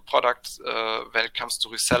cycle of a product when it comes to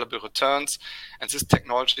resellable returns. And this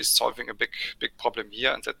technology is solving a big problem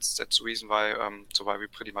here, and that's the reason why why we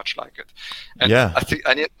pretty much like it. And I think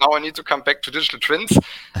I need to come back to digital twins.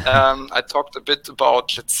 I talked a bit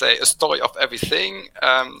about, let's say, a story of everything.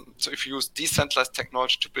 So if you use decentralized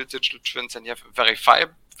technology to build digital twins, then you have a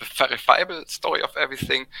verifiable story of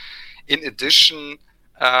everything. In addition,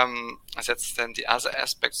 that's then the other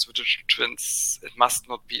aspects of digital twins. It must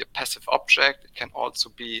not be a passive object. It can also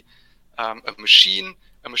be a machine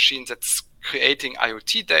that's creating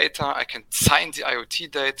IoT data. I can sign the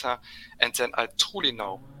IoT data, and then I truly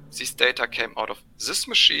know this data came out of this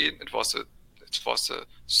machine. It was a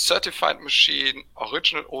certified machine,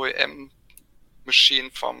 original OEM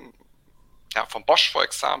machine from Bosch, for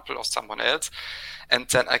example, or someone else, and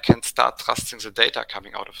then I can start trusting the data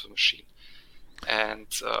coming out of the machine. And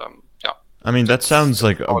I mean, that sounds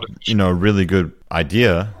like a really good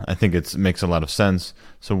idea. I think it makes a lot of sense.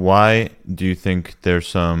 So why do you think there's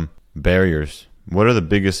some barriers? What are the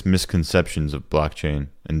biggest misconceptions of blockchain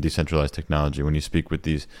and decentralized technology when you speak with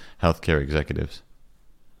these healthcare executives?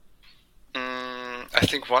 I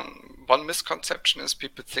think one misconception is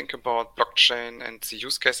people think about blockchain and the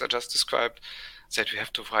use case I just described, that we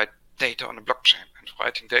have to write data on a blockchain. And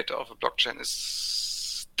writing data of a blockchain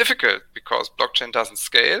is difficult because blockchain doesn't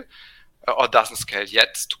scale. or doesn't scale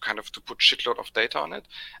yet to put shitload of data on it.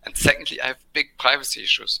 And secondly, I have big privacy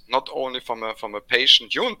issues, not only from a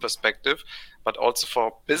patient human perspective, but also for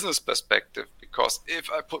a business perspective. Because if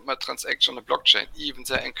I put my transaction on a blockchain, even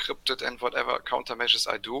they're encrypted and whatever countermeasures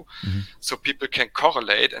I do, so people can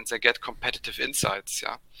correlate and they get competitive insights.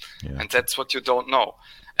 Yeah. And that's what you don't know.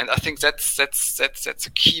 And I think that's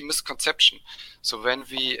a key misconception. So when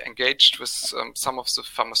we engaged with some of the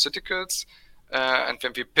pharmaceuticals, and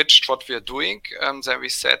when we pitched what we are doing, then we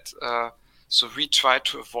said, so we try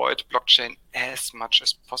to avoid blockchain as much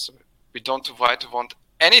as possible. We don't want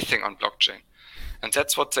anything on blockchain. And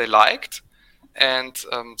that's what they liked. And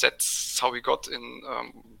that's how we got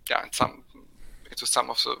into some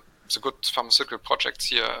of the good pharmaceutical projects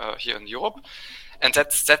here in Europe. And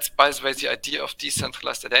that's by the way the idea of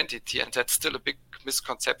decentralized identity, and that's still a big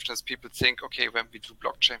misconception. As people think, okay, when we do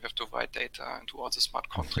blockchain, we have to write data and do all the smart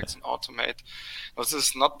contracts and automate. No, this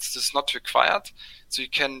is not required. So you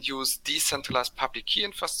can use decentralized public key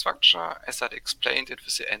infrastructure, as I explained it,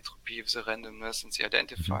 with the entropy, with the randomness, and the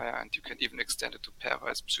identifier, and you can even extend it to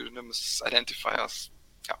pairwise pseudonymous identifiers.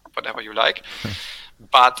 Yeah, whatever you like,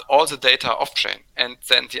 but all the data are off-chain. And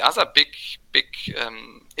then the other big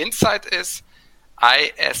insight is,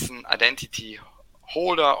 I, as an identity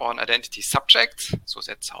holder or an identity subject, so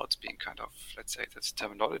that's how it's being let's say that's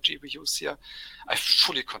terminology we use here, I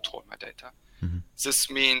fully control my data.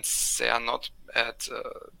 This means they are not at a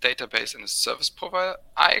database in a service provider.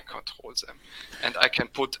 I control them. And I can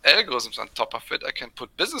put algorithms on top of it. I can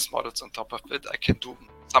put business models on top of it. I can do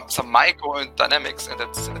some micro dynamics, and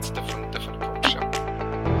that's a different approach. Yeah.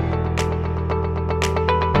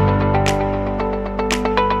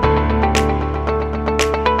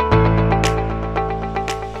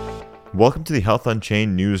 Welcome to the Health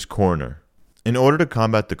Unchained News Corner. In order to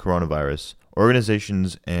combat the coronavirus,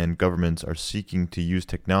 organizations and governments are seeking to use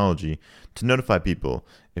technology to notify people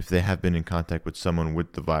if they have been in contact with someone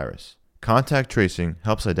with the virus. Contact tracing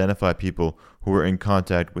helps identify people who are in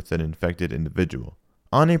contact with an infected individual.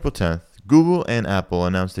 On April 10th, Google and Apple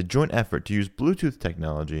announced a joint effort to use Bluetooth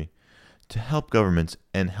technology to help governments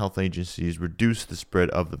and health agencies reduce the spread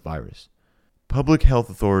of the virus. Public health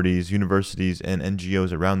authorities, universities, and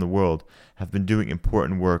NGOs around the world have been doing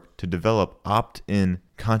important work to develop opt-in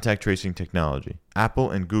contact tracing technology.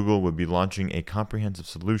 Apple and Google will be launching a comprehensive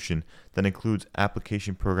solution that includes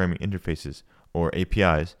application programming interfaces, or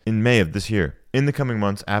APIs, in May of this year. In the coming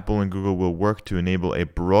months, Apple and Google will work to enable a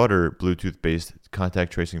broader Bluetooth-based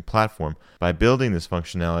contact tracing platform by building this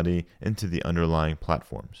functionality into the underlying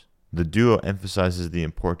platforms. The duo emphasizes the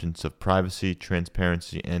importance of privacy,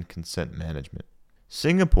 transparency, and consent management.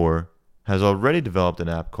 Singapore has already developed an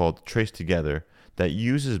app called Trace Together that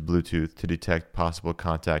uses Bluetooth to detect possible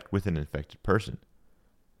contact with an infected person.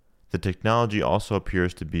 The technology also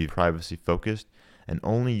appears to be privacy-focused and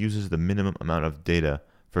only uses the minimum amount of data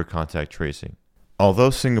for contact tracing.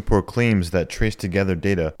 Although Singapore claims that Trace Together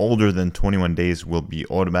data older than 21 days will be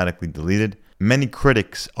automatically deleted, many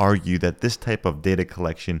critics argue that this type of data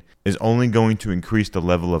collection is only going to increase the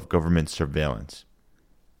level of government surveillance.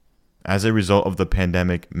 As a result of the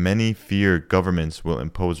pandemic, many fear governments will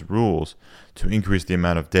impose rules to increase the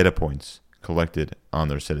amount of data points collected on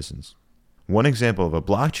their citizens. One example of a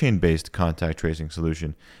blockchain-based contact tracing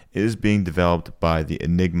solution is being developed by the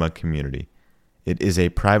Enigma community. It is a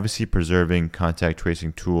privacy-preserving contact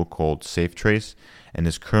tracing tool called SafeTrace and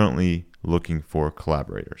is currently looking for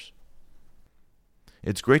collaborators.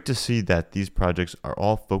 It's great to see that these projects are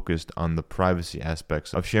all focused on the privacy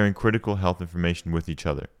aspects of sharing critical health information with each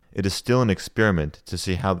other. It is still an experiment to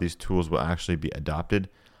see how these tools will actually be adopted,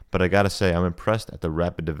 but I gotta say I'm impressed at the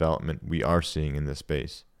rapid development we are seeing in this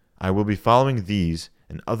space. I will be following these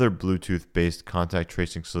and other Bluetooth-based contact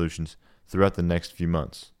tracing solutions throughout the next few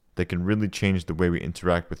months. They can really change the way we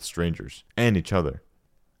interact with strangers and each other.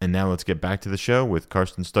 And now let's get back to the show with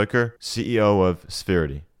Carsten Stoiker, CEO of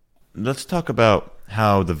Spherity. Let's talk about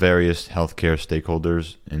how the various healthcare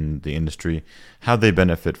stakeholders in the industry, how they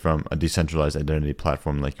benefit from a decentralized identity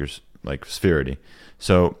platform like Spherity.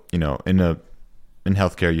 So, in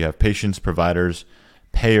healthcare, you have patients, providers,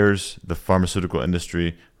 payers, the pharmaceutical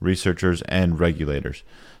industry, researchers, and regulators.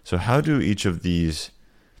 So how do each of these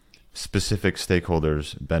specific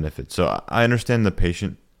stakeholders benefit? So I understand the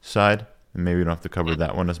patient side, and maybe we don't have to cover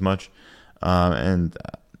that one as much.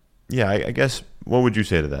 I guess, what would you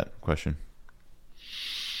say to that question?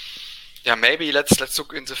 Yeah, maybe let's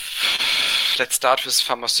look into. Let's start with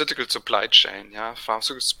pharmaceutical supply chain. Yeah,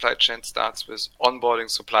 pharmaceutical supply chain starts with onboarding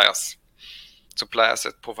suppliers. Suppliers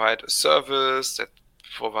that provide a service, that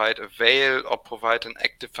provide a vial or provide an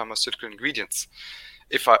active pharmaceutical ingredients.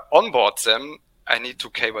 If I onboard them, I need to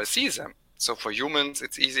KYC them. So for humans,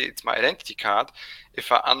 it's easy. It's my identity card.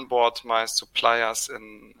 If I onboard my suppliers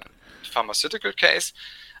in pharmaceutical case,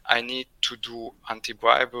 I need to do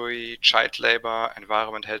anti-bribery, child labor,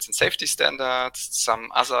 environment, health and safety standards, some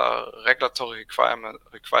other regulatory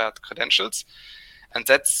required credentials. And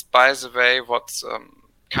that's, by the way, what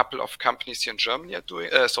couple of companies here in Germany are doing,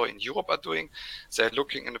 in Europe are doing. They're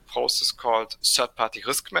looking in a process called third-party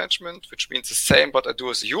risk management, which means the same what I do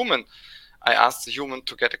as a human. I ask the human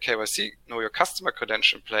to get a KYC, know your customer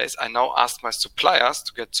credential in place. I now ask my suppliers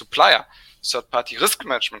to get supplier third-party risk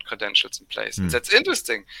management credentials in place. And that's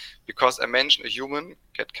interesting because I mentioned a human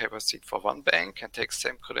get KYC for one bank and take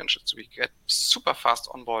same credentials. We get super fast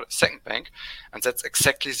onboard a second bank. And that's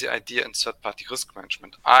exactly the idea in third-party risk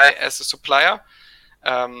management. I, as a supplier,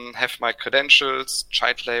 have my credentials,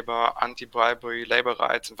 child labor, anti-bribery, labor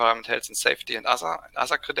rights, environment, health and safety, and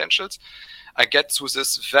other credentials. I get through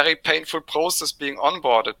this very painful process being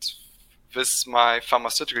onboarded with my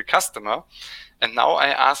pharmaceutical customer. And now I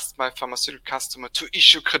ask my pharmaceutical customer to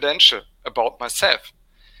issue credential about myself.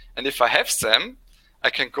 And if I have them, I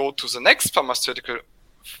can go to the next pharmaceutical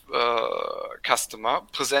customer,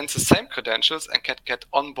 present the same credentials and can get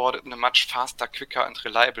onboarded in a much faster, quicker and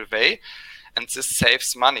reliable way. And this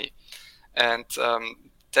saves money. And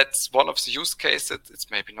that's one of the use cases.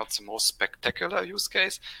 It's maybe not the most spectacular use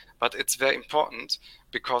case, but it's very important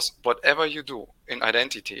because whatever you do in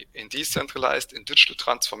identity, in decentralized, in digital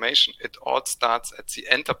transformation, it all starts at the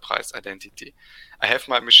enterprise identity. I have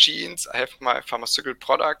my machines, I have my pharmaceutical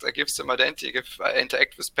product, I give them identity, I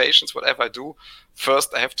interact with patients, whatever I do.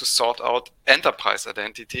 First, I have to sort out enterprise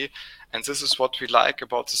identity. And this is what we like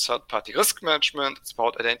about the third-party risk management. It's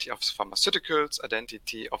about identity of the pharmaceuticals,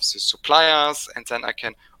 identity of the suppliers, and then I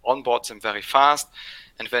can onboard them very fast.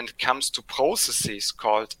 And when it comes to processes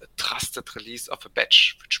called a trusted release of a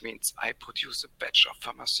batch, which means I produce a batch of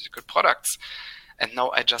pharmaceutical products, and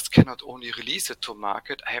now I just cannot only release it to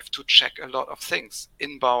market, I have to check a lot of things.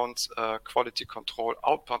 Inbound quality control,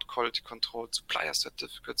 outbound quality control, supplier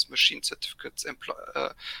certificates, machine certificates,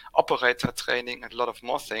 operator training, and a lot of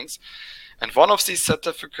more things. And one of these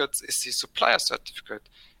certificates is the supplier certificate.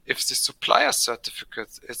 If the supplier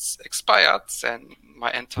certificate is expired, then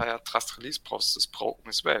my entire trust release process is broken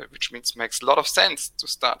as well, which means it makes a lot of sense to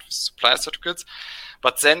start with supplier certificates,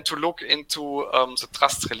 but then to look into the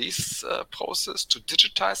trust release process, to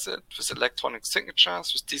digitize it with electronic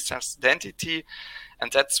signatures, with decentralized identity.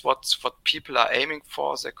 And that's what people are aiming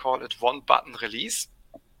for. They call it one-button release,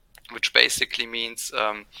 which basically means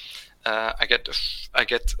I get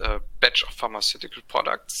a batch of pharmaceutical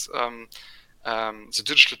products. The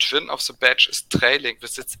digital twin of the batch is trailing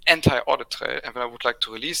with its entire audit trail, and when I would like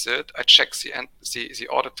to release it, I check the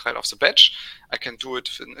audit trail of the batch. I can do it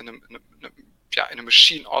in a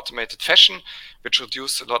machine automated fashion, which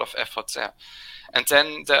reduces a lot of effort there. And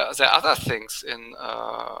then there are other things in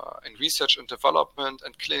research and development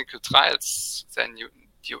and clinical trials. Then you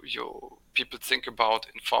people think about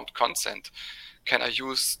informed consent. Can I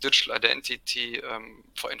use digital identity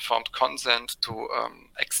for informed consent to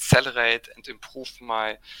accelerate and improve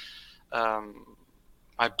my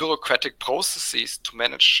bureaucratic processes to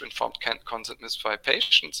manage informed consent with my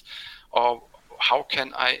patients? Or how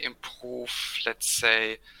can I improve, let's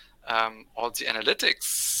say, all the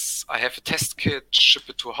analytics? I have a test kit, ship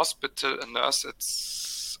it to a hospital, a nurse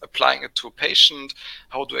it's applying it to a patient.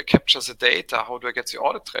 How do I capture the data? How do I get the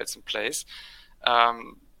audit trails in place?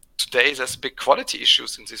 Today, there's big quality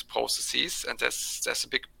issues in these processes, and there's a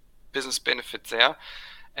big business benefit there.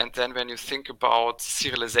 And then when you think about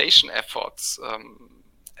serialization efforts,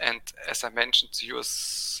 and as I mentioned, the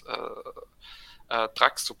US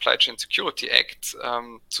Drug Supply Chain Security Act,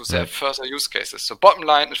 so there are further use cases. So bottom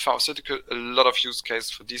line, in pharmaceutical, a lot of use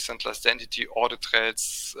cases for decentralized identity, audit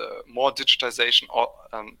trails, more digitization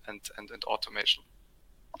and automation.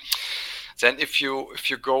 Then if you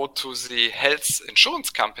go to the health insurance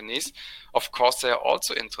companies, of course, they are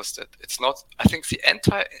also interested. It's not, I think the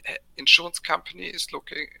entire insurance company is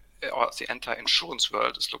looking, or the entire insurance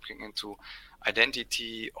world is looking into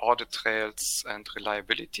identity, audit trails, and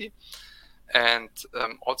reliability. And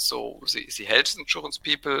also the health insurance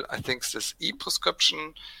people, I think this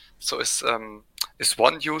e-prescription is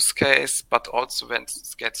one use case, but also when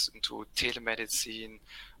it gets into telemedicine,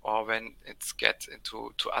 or when it gets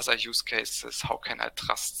into other use cases, how can I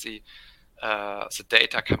trust the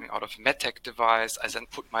data coming out of a MedTech device? I then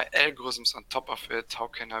put my algorithms on top of it. How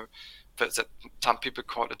can I? Some people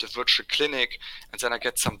call it a virtual clinic, and then I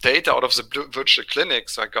get some data out of the virtual clinic.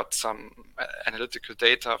 So I got some analytical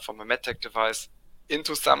data from a MedTech device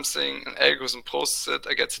into something, an algorithm processes it,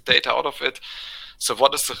 I get the data out of it. So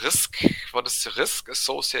what is the risk? What is the risk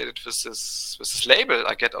associated with this label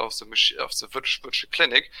I get of the virtual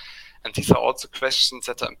clinic? And these are also questions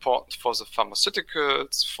that are important for the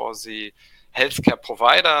pharmaceuticals, for the healthcare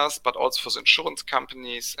providers, but also for the insurance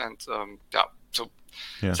companies. And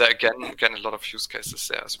there again, a lot of use cases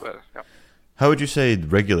there as well. Yeah. How would you say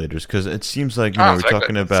regulators? Because it seems like we're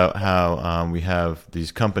talking about how we have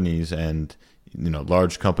these companies and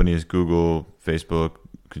large companies, Google, Facebook,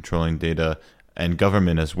 controlling data, and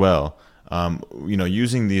government as well.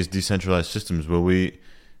 Using these decentralized systems, will we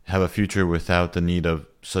have a future without the need of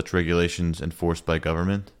such regulations enforced by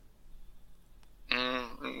government?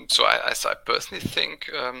 So I personally think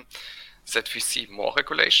that we see more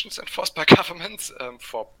regulations enforced by governments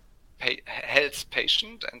for health,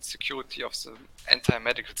 patient, and security of the entire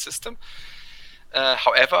medical system.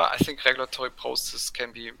 However, I think regulatory process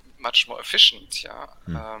can be much more efficient.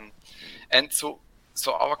 And so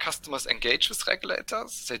our customers engage with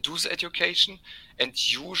regulators, they do the education, and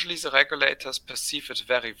usually the regulators perceive it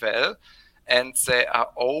very well, and they are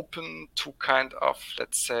open to kind of,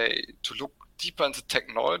 let's say, to look deeper into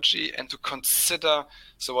technology and to consider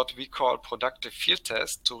what we call productive field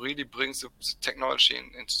tests to really bring the technology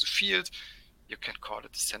into the field. You can call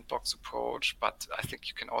it a sandbox approach, but I think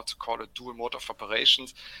you can also call it dual mode of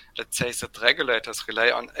operations. Let's say that regulators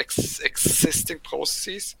rely on existing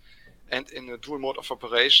processes, and in a dual mode of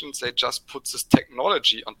operations, they just put this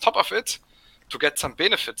technology on top of it to get some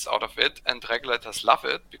benefits out of it, and regulators love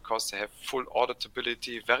it because they have full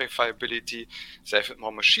auditability, verifiability, they have it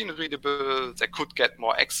more machine readable, they could get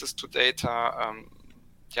more access to data,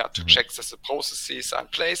 to check that the processes are in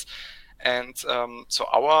place. And so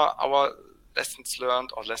our lessons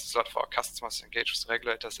learned for our customers engaged with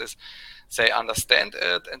regulators is they understand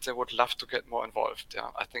it and they would love to get more involved. Yeah,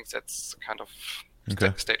 I think that's kind of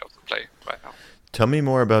the state of the play right now. Tell me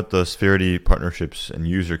more about the Spherity partnerships and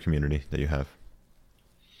user community that you have.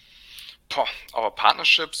 Our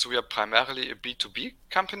partnerships, we are primarily a B2B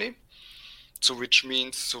company, which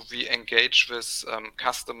means we engage with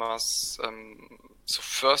customers. So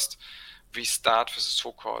first, we start with a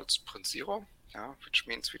so-called Sprint Zero, which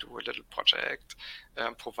means we do a little project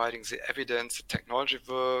providing the evidence, the technology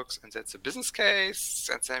works, and that's a business case,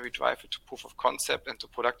 and then we drive it to proof of concept and to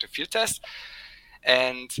productive field test.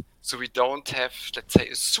 And so we don't have, let's say,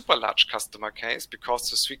 a super large customer case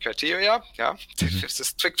because the 3 criteria, there's a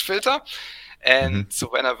strict filter. And so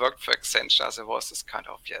when I worked for Accenture, there was this kind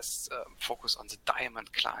of, focus on the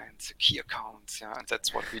diamond clients, the key accounts, and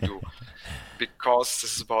that's what we do. Because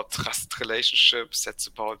this is about trust relationships, that's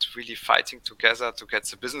about really fighting together to get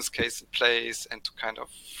the business case in place and to kind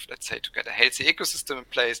of, let's say, to get a healthy ecosystem in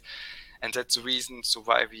place. And that's the reason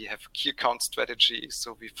why we have a key account strategy.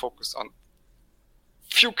 So we focus on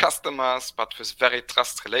few customers, but with very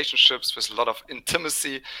trust relationships, with a lot of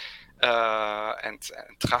intimacy and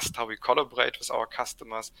trust how we collaborate with our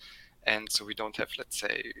customers. And so we don't have, let's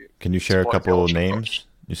say... Can you share a couple of names? Approach.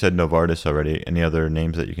 You said Novartis already. Any other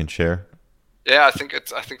names that you can share? Yeah, I think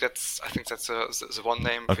that's the one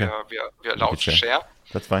name we are allowed to share.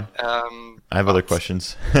 That's fine. I have other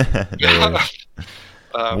questions.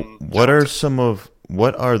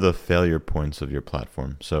 What are the failure points of your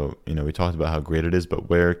platform? So, we talked about how great it is, but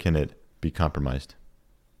where can it be compromised?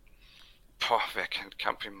 Where can it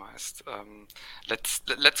compromised?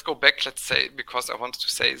 Let's go back, let's say, because I wanted to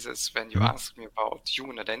say this when you asked me about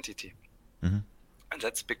human identity. And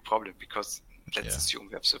that's a big problem because let's assume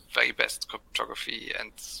we have the very best cryptography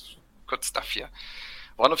and good stuff here.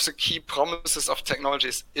 One of the key promises of technology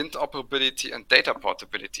is interoperability and data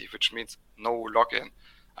portability, which means no login.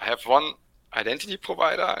 I have one identity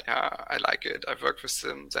provider, I like it, I work with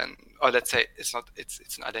them, then, or let's say it's an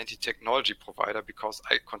identity technology provider because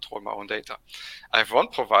I control my own data. I have one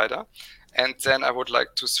provider, and then I would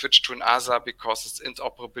like to switch to another because it's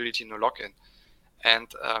interoperability, no login.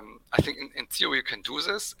 And I think in theory you can do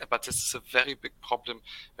this, but this is a very big problem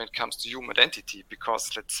when it comes to human identity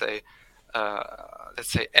because let's say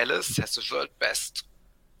Alice has the world's best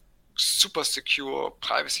super secure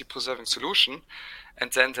privacy preserving solution, and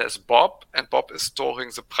then there's Bob, and Bob is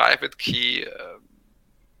storing the private key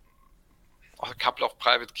or a couple of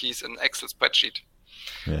private keys in an Excel spreadsheet.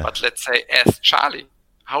 But let's say as Charlie,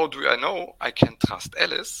 how do I know I can trust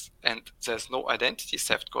Alice and there's no identity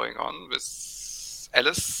theft going on with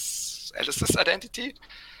Alice's identity?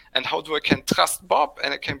 And how do I can trust Bob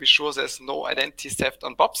and I can be sure there's no identity theft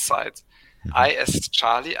on Bob's side? I, as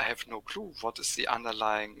Charlie, I have no clue what is the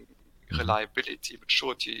underlying reliability,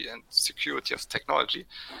 maturity, and security of technology,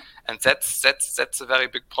 and that's a very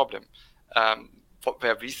big problem. One of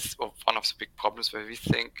the big problems where we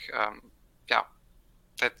think,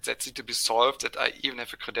 that need to be solved, that I even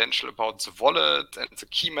have a credential about the wallet and the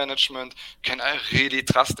key management. Can I really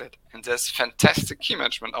trust it? And there's fantastic key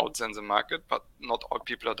management out there in the market, but not all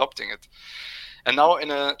people are adopting it. And now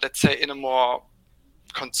in a more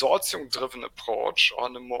consortium-driven approach, or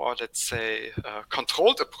in a more,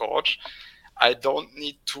 controlled approach, I don't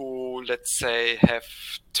need to, have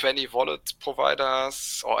 20 wallet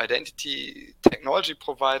providers or identity technology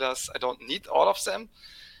providers. I don't need all of them.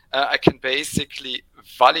 I can basically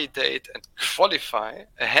validate and qualify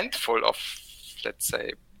a handful of,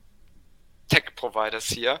 tech providers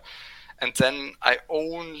here. And then I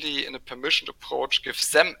only, in a permissioned approach, give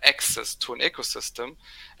them access to an ecosystem.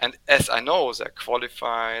 And as I know they're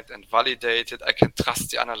qualified and validated, I can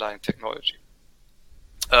trust the underlying technology.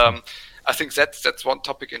 I think that's one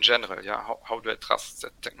topic in general. Yeah, how do I trust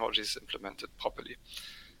that technology is implemented properly?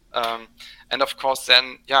 And of course,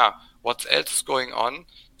 then, what else is going on?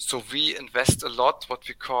 So we invest a lot what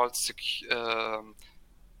we call DevSecOps.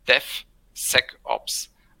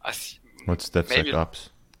 What's DevSecOps?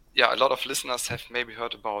 Yeah, a lot of listeners have maybe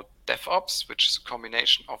heard about DevOps, which is a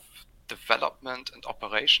combination of development and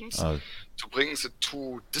operations to bring the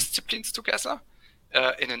two disciplines together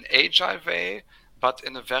in an agile way, but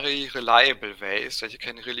in a very reliable way, so you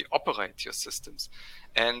can really operate your systems.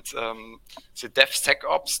 And the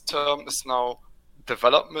DevSecOps term is now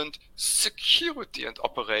development, security, and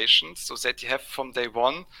operations, so that you have from day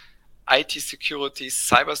one IT security,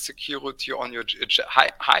 cyber security on your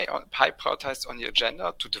high prioritized on your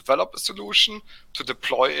agenda to develop a solution, to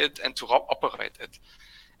deploy it, and to operate it.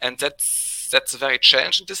 And that's a very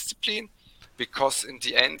challenging discipline, because in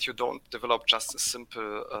the end you don't develop just a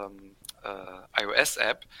simple iOS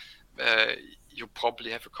app. You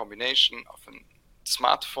probably have a combination of a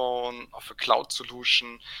smartphone, of a cloud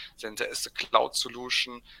solution. Then there is a cloud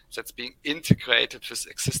solution that's being integrated with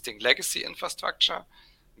existing legacy infrastructure,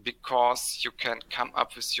 because you can come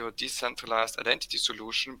up with your decentralized identity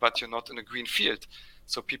solution, but you're not in a green field.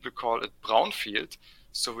 So people call it brownfield.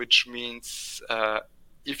 So which means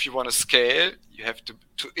if you want to scale, you have to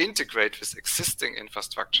integrate with existing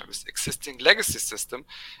infrastructure, with existing legacy system,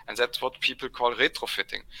 and that's what people call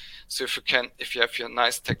retrofitting. So if you have your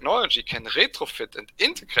nice technology, can retrofit and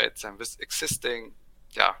integrate them with existing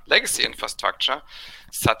legacy infrastructure,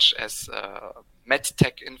 such as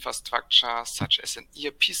medtech infrastructure, such as an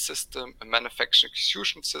ERP system, a manufacturing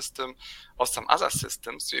execution system, or some other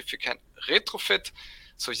systems. So if you can retrofit,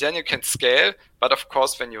 so then you can scale. But of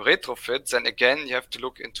course, when you retrofit, then again, you have to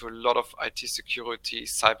look into a lot of IT security,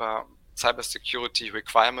 cyber security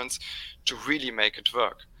requirements to really make it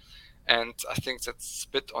work. And I think that's a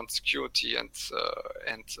bit on security and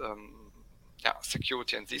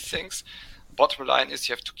security and these things. Bottom line is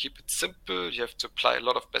you have to keep it simple. You have to apply a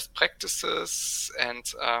lot of best practices and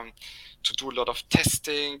to do a lot of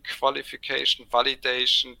testing, qualification,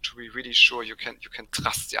 validation to be really sure you can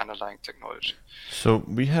trust the underlying technology. So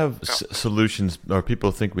we have solutions, or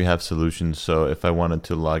people think we have solutions. So if I wanted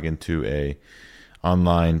to log into a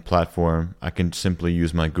online platform, I can simply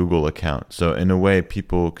use my Google account. So in a way,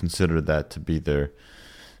 people consider that to be their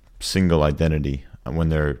single identity when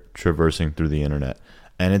they're traversing through the internet.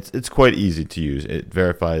 And it's quite easy to use. It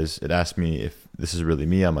verifies, it asks me if this is really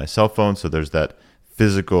me on my cell phone. So there's that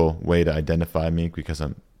physical way to identify me, because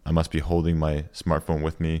I must be holding my smartphone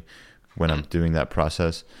with me when I'm doing that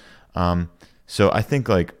process. So I think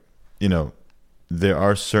there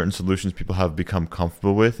are certain solutions people have become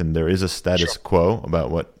comfortable with, and there is a status quo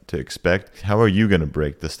about what to expect. How are you going to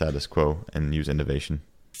break the status quo and use innovation?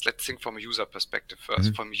 Let's think from a user perspective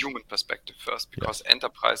first, from a human perspective first, because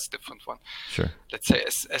enterprise is a different one. Sure. Let's say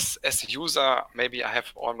as a user, maybe I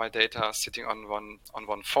have all my data sitting on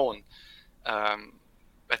one phone.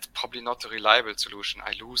 That's probably not a reliable solution.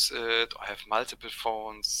 I lose it, or I have multiple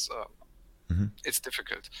phones. It's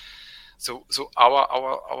difficult. So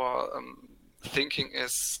our thinking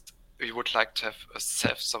is we would like to have a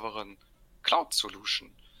self-sovereign cloud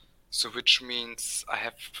solution. So which means I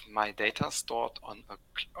have my data stored on I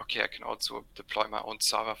can also deploy my own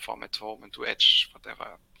server farm at home and do edge,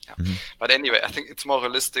 whatever. Yeah. But anyway, I think it's more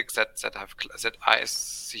realistic that I,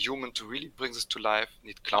 as a human, to really bring this to life,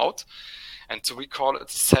 need cloud. And so we call it a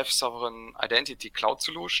self-sovereign identity cloud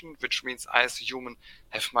solution, which means I, as a human,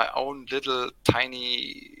 have my own little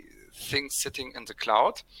tiny thing sitting in the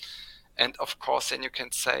cloud. And of course, then you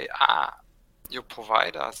can say, your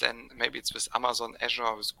provider, then maybe it's with Amazon, Azure,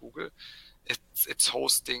 or with Google, it's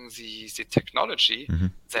hosting the technology,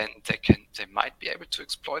 then they might be able to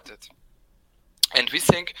exploit it. And I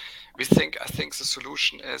think the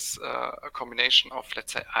solution is a combination of,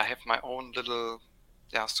 let's say, I have my own little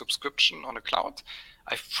subscription on a cloud.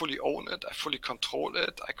 I fully own it. I fully control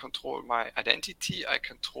it. I control my identity. I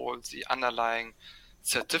control the underlying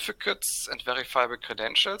certificates and verifiable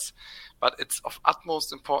credentials. But it's of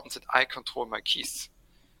utmost importance that I control my keys,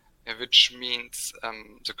 which means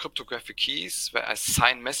the cryptographic keys where I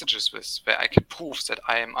sign messages with, where I can prove that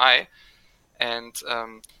I am I. And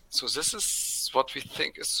so this is what we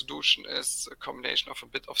think a solution is, a combination of a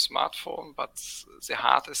bit of smartphone, but the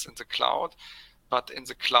heart is in the cloud. But in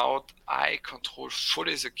the cloud, I control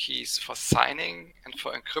fully the keys for signing and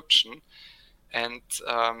for encryption. And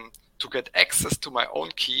to get access to my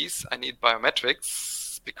own keys, I need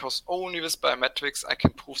biometrics, because only with biometrics I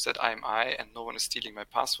can prove that I'm I and no one is stealing my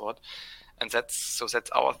password. And that's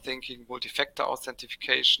our thinking: multi-factor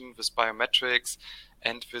authentication with biometrics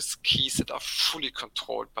and with keys that are fully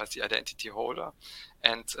controlled by the identity holder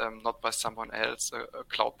and not by someone else, a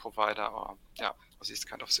cloud provider or these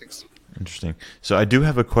kind of things. Interesting. So I do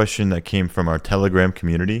have a question that came from our Telegram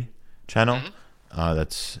community channel.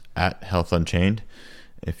 That's at Health Unchained.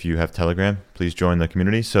 If you have Telegram, please join the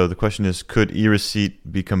community. So the question is, could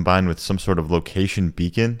e-receipt be combined with some sort of location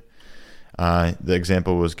beacon? The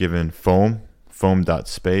example was given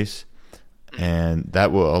foam.space, and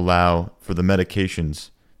that will allow for the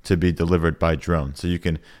medications to be delivered by drone. So you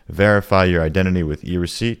can verify your identity with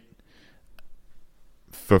e-receipt,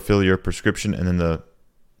 fulfill your prescription, and then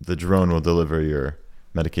the drone will deliver your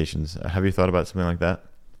medications. Have you thought about something like that?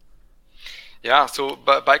 Yeah, so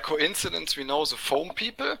by coincidence, we know the foam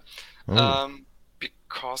people,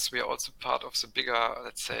 because we are also part of the bigger,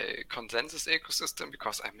 let's say, consensus ecosystem,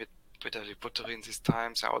 because I met Vitali Buterin these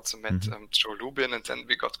times. I also met Joe Lubin, and then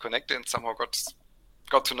we got connected and somehow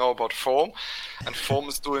got to know about foam. And foam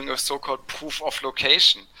is doing a so-called proof of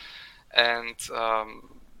location. And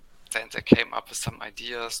then they came up with some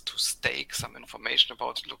ideas to stake some information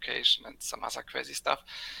about the location and some other crazy stuff.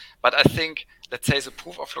 But I think, let's say, the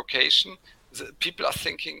proof of location, people are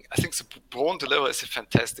thinking, I think the drone delivery is a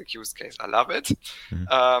fantastic use case. I love it.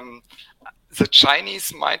 The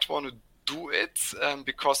Chinese might want to do it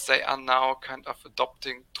because they are now kind of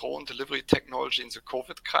adopting drone delivery technology in the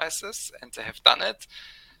COVID crisis, and they have done it.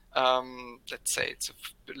 Let's say it's a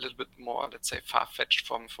little bit more, far-fetched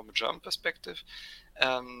from a German perspective.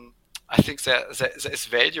 I think there is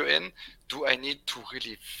value in, do I need to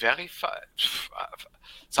really verify?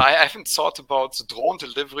 So I haven't thought about the drone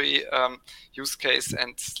delivery use case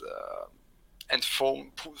and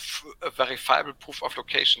foam a verifiable proof of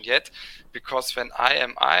location yet, because when I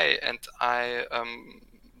am I and I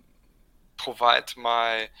provide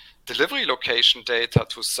my delivery location data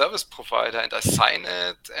to a service provider and I sign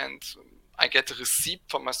it and I get a receipt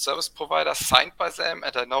from my service provider signed by them,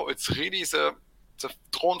 and I know it's really the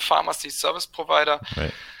drone pharmacy service provider.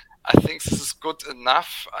 Right. I think this is good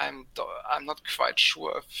enough. I'm not quite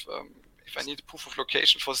sure if I need a proof of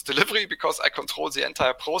location for this delivery, because I control the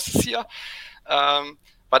entire process here.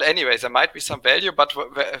 But anyway, there might be some value, but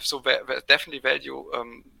where definitely value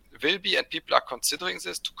will be, and people are considering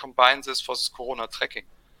this, to combine this for this corona tracking.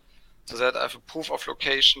 So that I have a proof of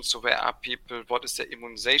location. So where are people? What is their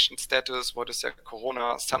immunization status? What is their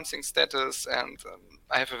corona something status? And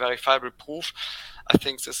I have a verifiable proof. I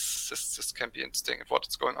think this can be interesting. What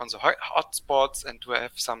is going on the hotspots, and do I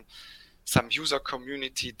have some user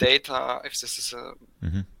community data? If this is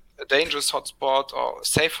a dangerous hotspot or a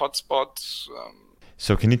safe hotspot.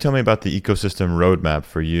 So can you tell me about the ecosystem roadmap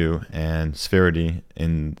for you and Spherity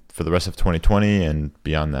for the rest of 2020 and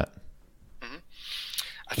beyond that?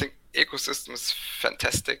 I think ecosystem is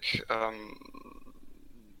fantastic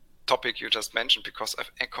topic you just mentioned, because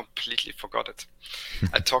I completely forgot it.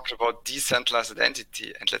 I talked about decentralized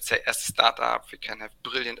identity, and let's say as a startup we can have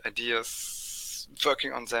brilliant ideas,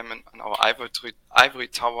 working on them on our ivory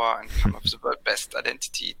tower and come up with the world's best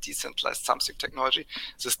identity, decentralized something technology.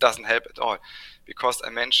 This doesn't help at all, because I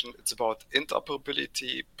mentioned it's about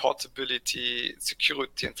interoperability, portability,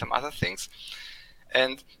 security, and some other things.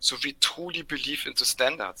 And so we truly believe in the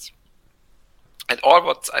standards. And all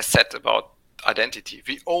what I said about identity,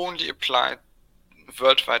 we only apply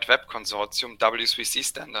World Wide Web Consortium W3C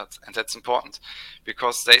standards, and that's important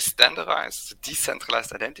because they standardize the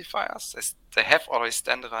decentralized identifiers. They have already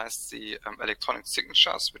standardized the electronic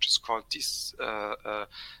signatures, which is called these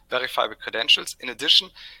verifiable credentials. In addition,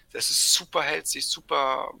 there's a super healthy,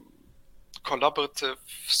 super collaborative,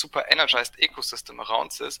 super energized ecosystem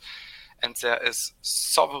around this. And there is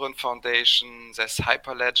Sovereign Foundation, there's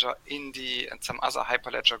Hyperledger, Indy, and some other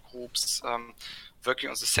Hyperledger groups working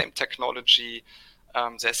on the same technology.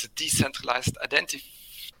 There's a decentralized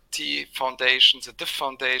identity foundation, the DIF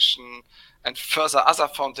Foundation, and further other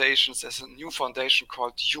foundations. There's a new foundation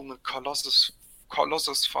called Human Colossus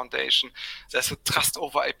Colossus Foundation. There's a Trust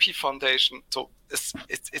Over IP Foundation. So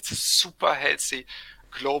it's a super healthy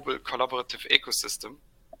global collaborative ecosystem.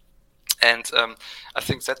 And I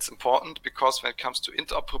think that's important because when it comes to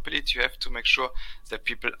interoperability, you have to make sure that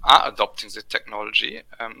people are adopting the technology,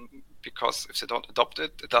 because if they don't adopt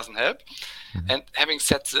it, it doesn't help. Mm-hmm. And having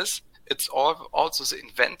said this, it's also the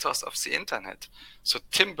inventors of the internet. So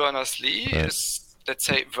Tim Berners-Lee is, let's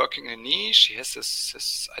say, working in a niche. He has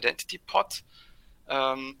this identity pod.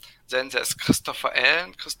 Then there's Christopher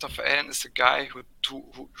Allen. Christopher Allen is the guy who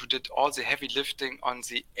did all the heavy lifting on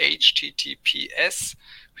the HTTPS.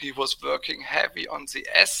 He was working heavy on the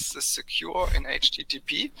S, the secure in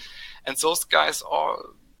HTTP. And those guys are,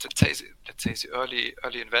 let's say the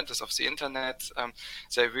early inventors of the internet.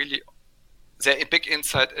 Their big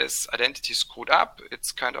insight is identity screwed up.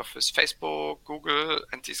 It's kind of with Facebook, Google,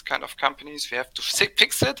 and these kind of companies. We have to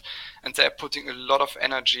fix it. And they're putting a lot of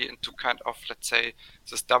energy into kind of, let's say,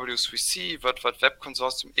 this W3C, World Wide Web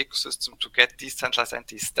Consortium ecosystem to get decentralized and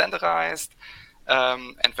standardized.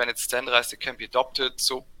 And when it's standardized, it can be adopted.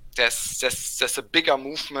 So there's a bigger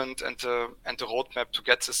movement and a roadmap to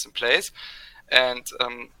get this in place. And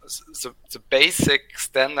the basic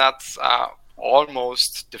standards are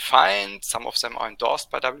almost defined. Some of them are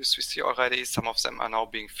endorsed by W3C already. Some of them are now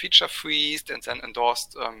being feature freezed and then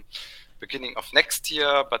endorsed beginning of next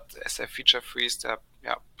year. But as they're feature freezed, they're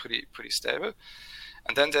pretty stable.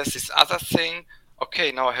 And then there's this other thing.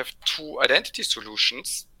 Okay, now I have two identity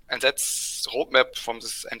solutions, and that's the roadmap from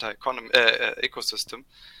this entire ecosystem.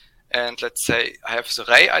 And let's say I have the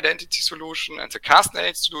Ray identity solution and the Carsten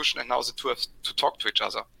identity solution, and now the two have to talk to each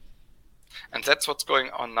other. And that's what's going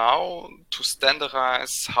on now to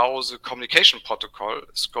standardize how the communication protocol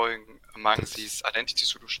is going among these identity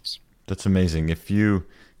solutions. That's amazing. If you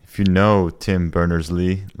know Tim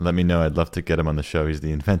Berners-Lee, let me know. I'd love to get him on the show. He's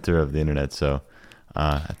the inventor of the internet, so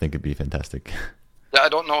I think it'd be fantastic. Yeah, I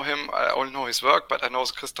don't know him. I only know his work, but I know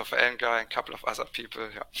the Christopher Allen guy and a couple of other people.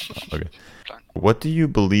 Yeah. Okay. What do you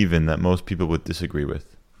believe in that most people would disagree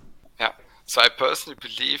with? Yeah. So I personally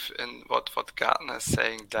believe in what Gartner is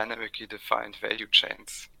saying, dynamically defined value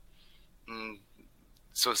chains.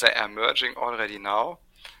 So they are emerging already now.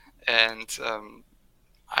 And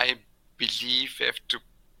I believe we have to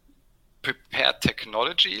prepare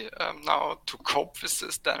technology now to cope with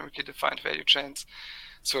this dynamically defined value chains.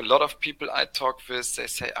 So a lot of people I talk with, they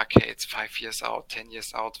say, okay, it's 5 years out, 10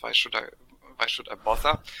 years out. Why should I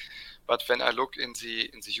bother? But when I look in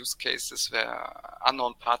the use cases where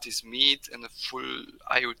unknown parties meet in a full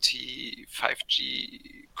IoT,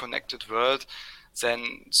 5G connected world,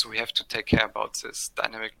 then so we have to take care about this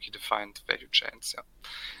dynamically defined value chains. Yeah.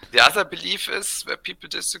 The other belief is where people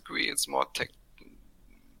disagree. It's more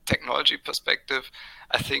technology perspective.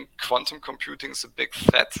 I think quantum computing is a big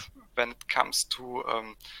threat when it comes to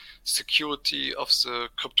security of the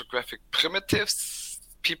cryptographic primitives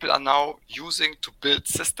people are now using to build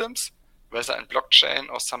systems, whether in blockchain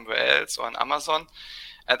or somewhere else or on Amazon.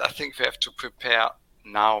 And I think we have to prepare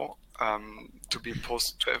now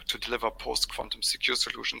to deliver post-quantum secure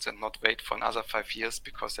solutions and not wait for another 5 years,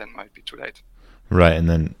 because then it might be too late. Right, and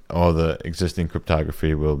then all the existing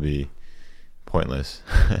cryptography will be pointless.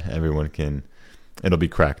 It'll be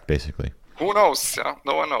cracked, basically. Who knows? Yeah,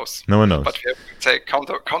 no one knows. No one knows. But we have to take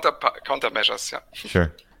countermeasures. Yeah.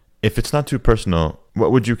 Sure. If it's not too personal,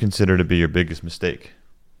 what would you consider to be your biggest mistake?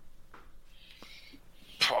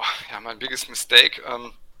 My biggest mistake.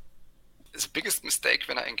 The biggest mistake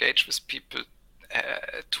when I engage with people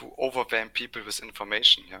to overwhelm people with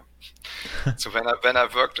information. Yeah. So when I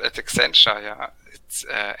worked at Accenture, it's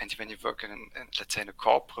and when you work in let's say in a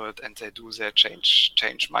corporate and they do their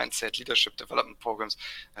change mindset leadership development programs,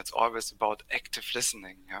 it's always about active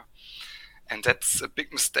listening. Yeah. And that's a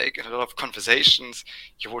big mistake in a lot of conversations.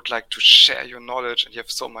 You would like to share your knowledge and you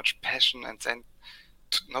have so much passion, and then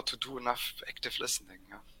not to do enough active listening.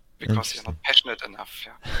 Yeah. Because you're not passionate enough.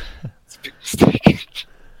 Yeah. It's a big mistake.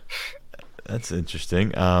 That's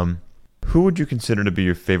interesting. Who would you consider to be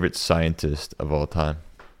your favorite scientist of all time?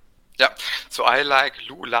 Yeah, so I like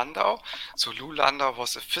Lou Landau. So Lou Landau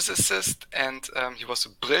was a physicist, and he was a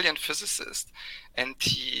brilliant physicist. And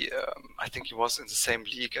I think he was in the same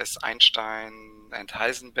league as Einstein and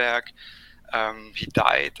Heisenberg. He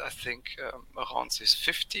died, I think, around his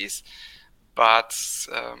 50s. But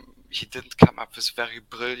he didn't come up with very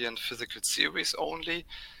brilliant physical theories only.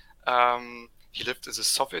 He lived in the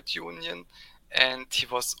Soviet Union, and he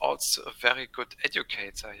was also a very good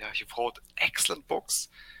educator. Yeah, he wrote excellent books.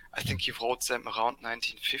 I think he wrote them around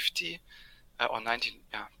 1950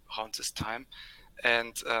 around this time.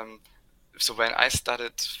 And so when I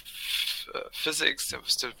studied physics, there were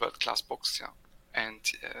still world-class books. Yeah. and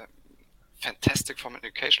fantastic from an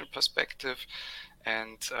educational perspective.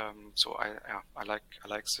 And so I like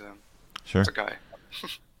the guy.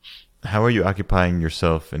 How are you occupying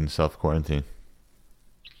yourself in self-quarantine?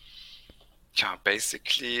 Yeah,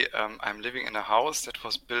 basically, I'm living in a house that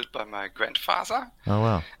was built by my grandfather. Oh,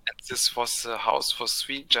 wow. And this was a house for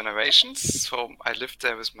 3 generations. So I lived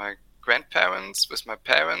there with my grandparents, with my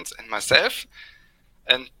parents, and myself.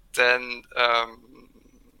 And then,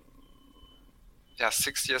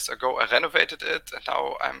 6 years ago, I renovated it, and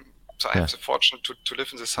now I have the fortune to live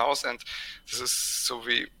in this house. And this is so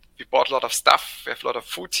we bought a lot of stuff. We have a lot of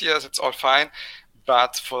food here. It's all fine.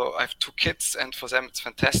 But I have 2 kids, and for them it's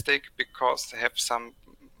fantastic because they have some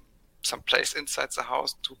place inside the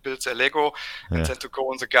house to build their Lego and then to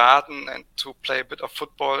go in the garden and to play a bit of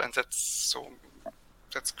football, and that's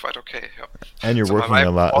quite okay. Yeah. And you're working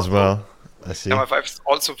a lot as well. I see. Yeah, my wife's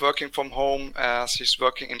also working from home. She's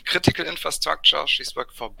working in critical infrastructure. She's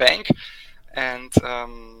working for a bank, and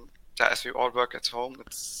as we all work at home,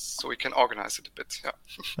 so we can organize it a bit. Yeah.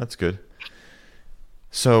 That's good.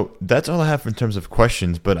 So that's all I have in terms of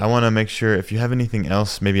questions, but I want to make sure if you have anything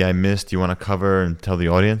else maybe I missed you want to cover and tell the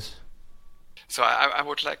audience. So I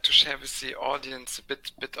would like to share with the audience a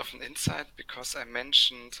bit of an insight, because I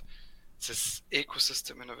mentioned this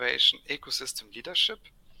ecosystem innovation, ecosystem leadership,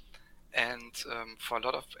 and for a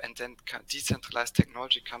lot of, and then decentralized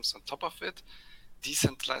technology comes on top of it.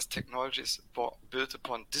 Decentralized technology is built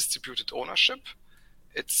upon distributed ownership.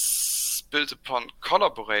 It's built upon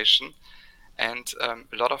collaboration. And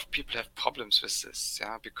a lot of people have problems with this,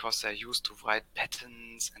 because they're used to write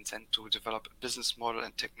patents and then to develop a business model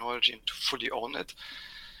and technology and to fully own it.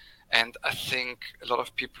 And I think a lot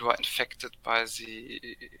of people who are infected by the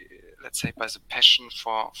passion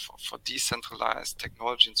for decentralized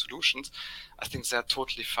technology and solutions, I think they're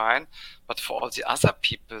totally fine. But for all the other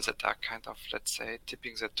people that are kind of, let's say,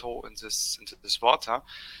 tipping their toe into this water,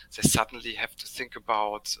 they suddenly have to think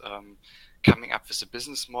about coming up with a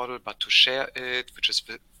business model, but to share it, which is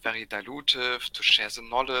very dilutive, to share the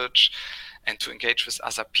knowledge and to engage with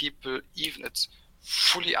other people, even it's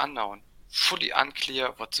fully unknown, fully unclear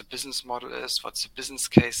what the business model is, what the business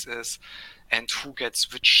case is, and who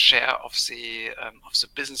gets which share of the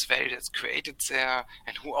business value that's created there,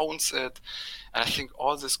 and who owns it. And I think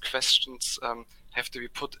all these questions have to be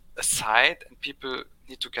put aside, and people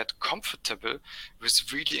need to get comfortable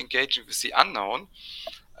with really engaging with the unknown.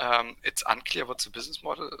 It's unclear what the business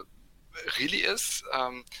model really is.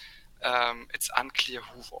 It's unclear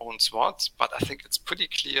who owns what, but I think it's pretty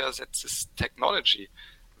clear that this technology,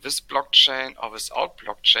 with blockchain or without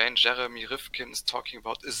blockchain, Jeremy Rifkin is talking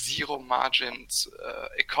about a zero margins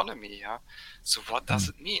economy. Yeah. So what does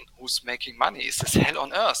it mean? Who's making money? Is this hell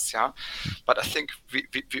on earth? Yeah. But I think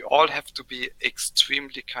we all have to be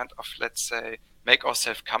extremely kind of, let's say, make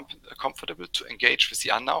ourselves comfortable to engage with the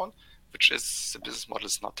unknown, which is the business model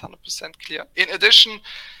is not 100% clear. In addition,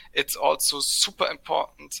 it's also super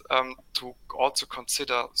important to also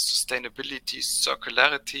consider sustainability,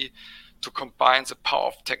 circularity, to combine the power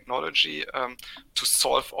of technology to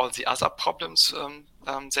solve all the other problems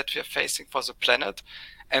that we are facing for the planet.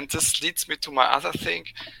 And this leads me to my other thing.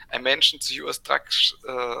 I mentioned the US Drug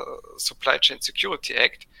Supply Chain Security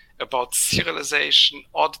Act about serialization,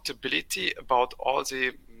 auditability, about all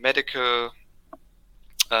the medical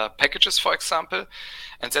packages, for example,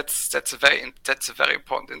 and that's a very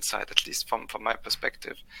important insight, at least from my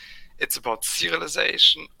perspective. It's about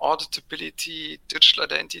serialization, auditability, digital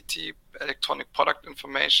identity, electronic product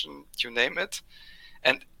information, you name it.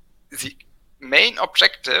 And the main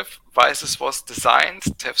objective why this was designed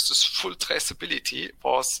to have this full traceability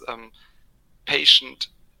was patient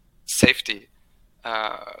safety.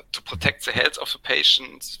 To protect the health of the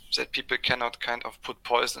patients, that people cannot kind of put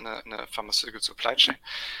poison in a pharmaceutical supply chain.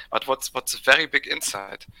 But what's a very big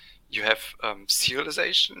insight? You have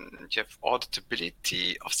serialization, you have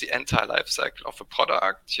auditability of the entire life cycle of a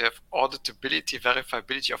product, you have auditability,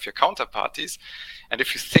 verifiability of your counterparties. And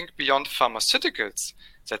if you think beyond pharmaceuticals,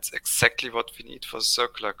 that's exactly what we need for the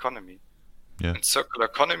circular economy. Yeah. In circular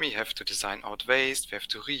economy, you have to design out waste, we have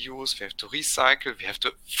to reuse, we have to recycle, we have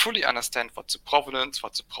to fully understand what's the provenance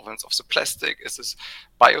of the plastic. Is this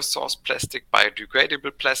biosourced plastic,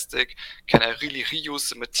 biodegradable plastic? Can I really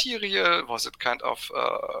reuse the material? Was it kind of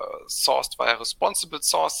sourced via responsible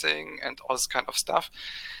sourcing and all this kind of stuff?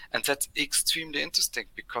 And that's extremely interesting,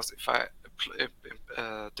 because if I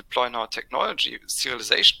deploy now technology,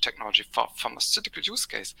 serialization technology for pharmaceutical use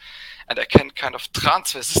case, and I can kind of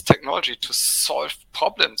transfer this technology to solve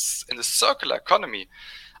problems in the circular economy,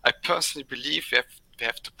 I personally believe we we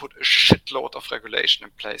have to put a shitload of regulation in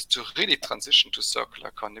place to really transition to circular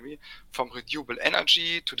economy, from renewable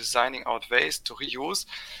energy to designing out waste to reuse.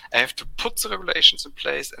 I have to put the regulations in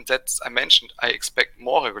place, and that's, I mentioned, I expect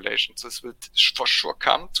more regulations. This will for sure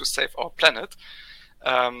come to save our planet.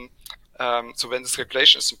 So when this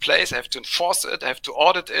regulation is in place, I have to enforce it, I have to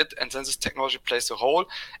audit it, and then this technology plays a role.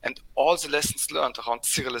 And all the lessons learned around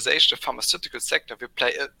serialization, the pharmaceutical sector, will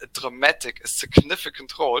play a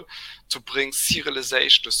significant role to bring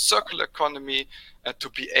serialization to circular economy, to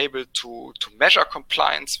be able to measure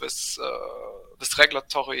compliance with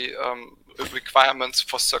regulatory requirements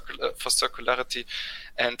for circularity,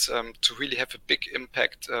 and to really have a big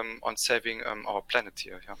impact on saving our planet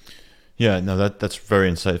here. Yeah, no, that's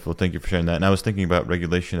very insightful. Thank you for sharing that. And I was thinking about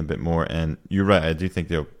regulation a bit more, and you're right. I do think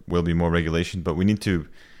there will be more regulation, but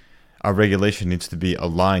our regulation needs to be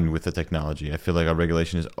aligned with the technology. I feel like our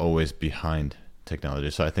regulation is always behind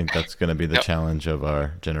technology. So I think that's going to be the challenge of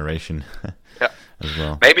our generation as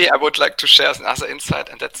well. Maybe I would like to share another insight,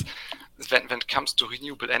 and that's when it comes to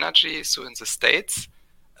renewable energy. So in the States,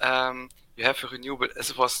 you have a renewable,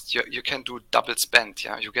 you can do double spend.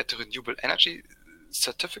 Yeah, you get a renewable energy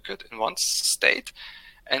certificate in one state,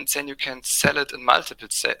 and then you can sell it in multiple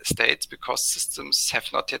states, because systems have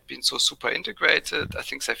not yet been so super integrated. I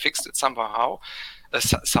think they fixed it somehow,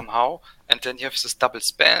 and then you have this double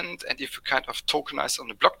spend, and if you kind of tokenize on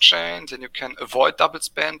the blockchain, then you can avoid double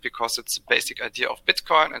spend, because it's the basic idea of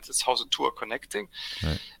Bitcoin, and it's how the two are connecting.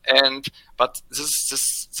 Right. But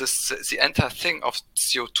this the entire thing of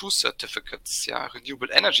CO2 certificates, renewable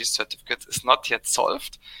energy certificates, is not yet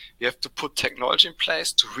solved. You have to put technology in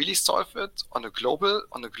place to really solve it on a global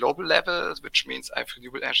level, which means I have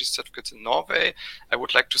renewable energy certificates in Norway. I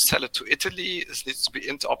would like to sell it to Italy. This needs to be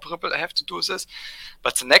interoperable. I have to do this.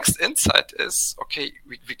 But the next insight is, okay,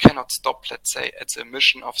 we cannot stop, let's say, at the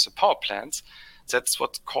emission of the power plants. That's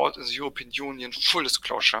what's called in the European Union full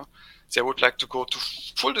disclosure. They would like to go to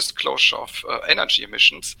full disclosure of energy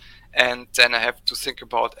emissions. And then I have to think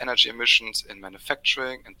about energy emissions in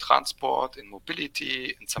manufacturing, in transport, in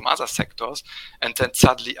mobility, in some other sectors. And then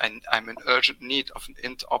suddenly I'm in urgent need of an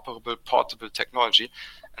interoperable, portable technology.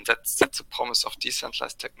 And that's the promise of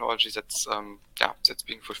decentralized technology that's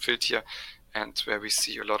being fulfilled here, and where we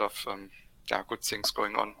see a lot of good things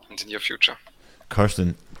going on in the near future.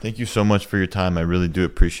 Carsten, thank you so much for your time. I really do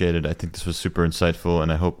appreciate it. I think this was super insightful,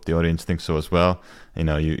 and I hope the audience thinks so as well.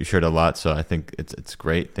 You shared a lot, so I think it's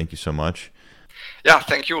great. Thank you so much. Yeah,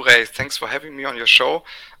 thank you, Ray. Thanks for having me on your show.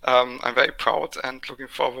 I'm very proud and looking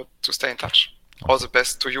forward to stay in touch. Awesome. All the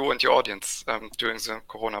best to you and your audience during the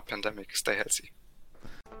Corona pandemic. Stay healthy.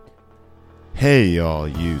 Hey, all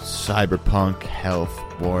you cyberpunk health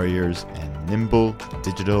warriors and nimble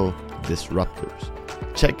digital disruptors.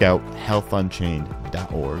 Check out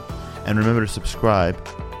healthunchained.org, and remember to subscribe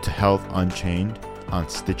to Health Unchained on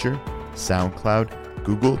Stitcher, SoundCloud,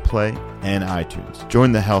 Google Play, and iTunes.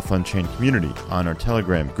 Join the Health Unchained community on our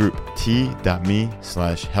Telegram group,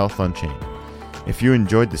 t.me/healthunchained. If you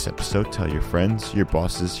enjoyed this episode, tell your friends, your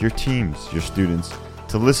bosses, your teams, your students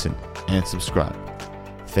to listen and subscribe.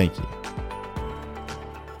 Thank you.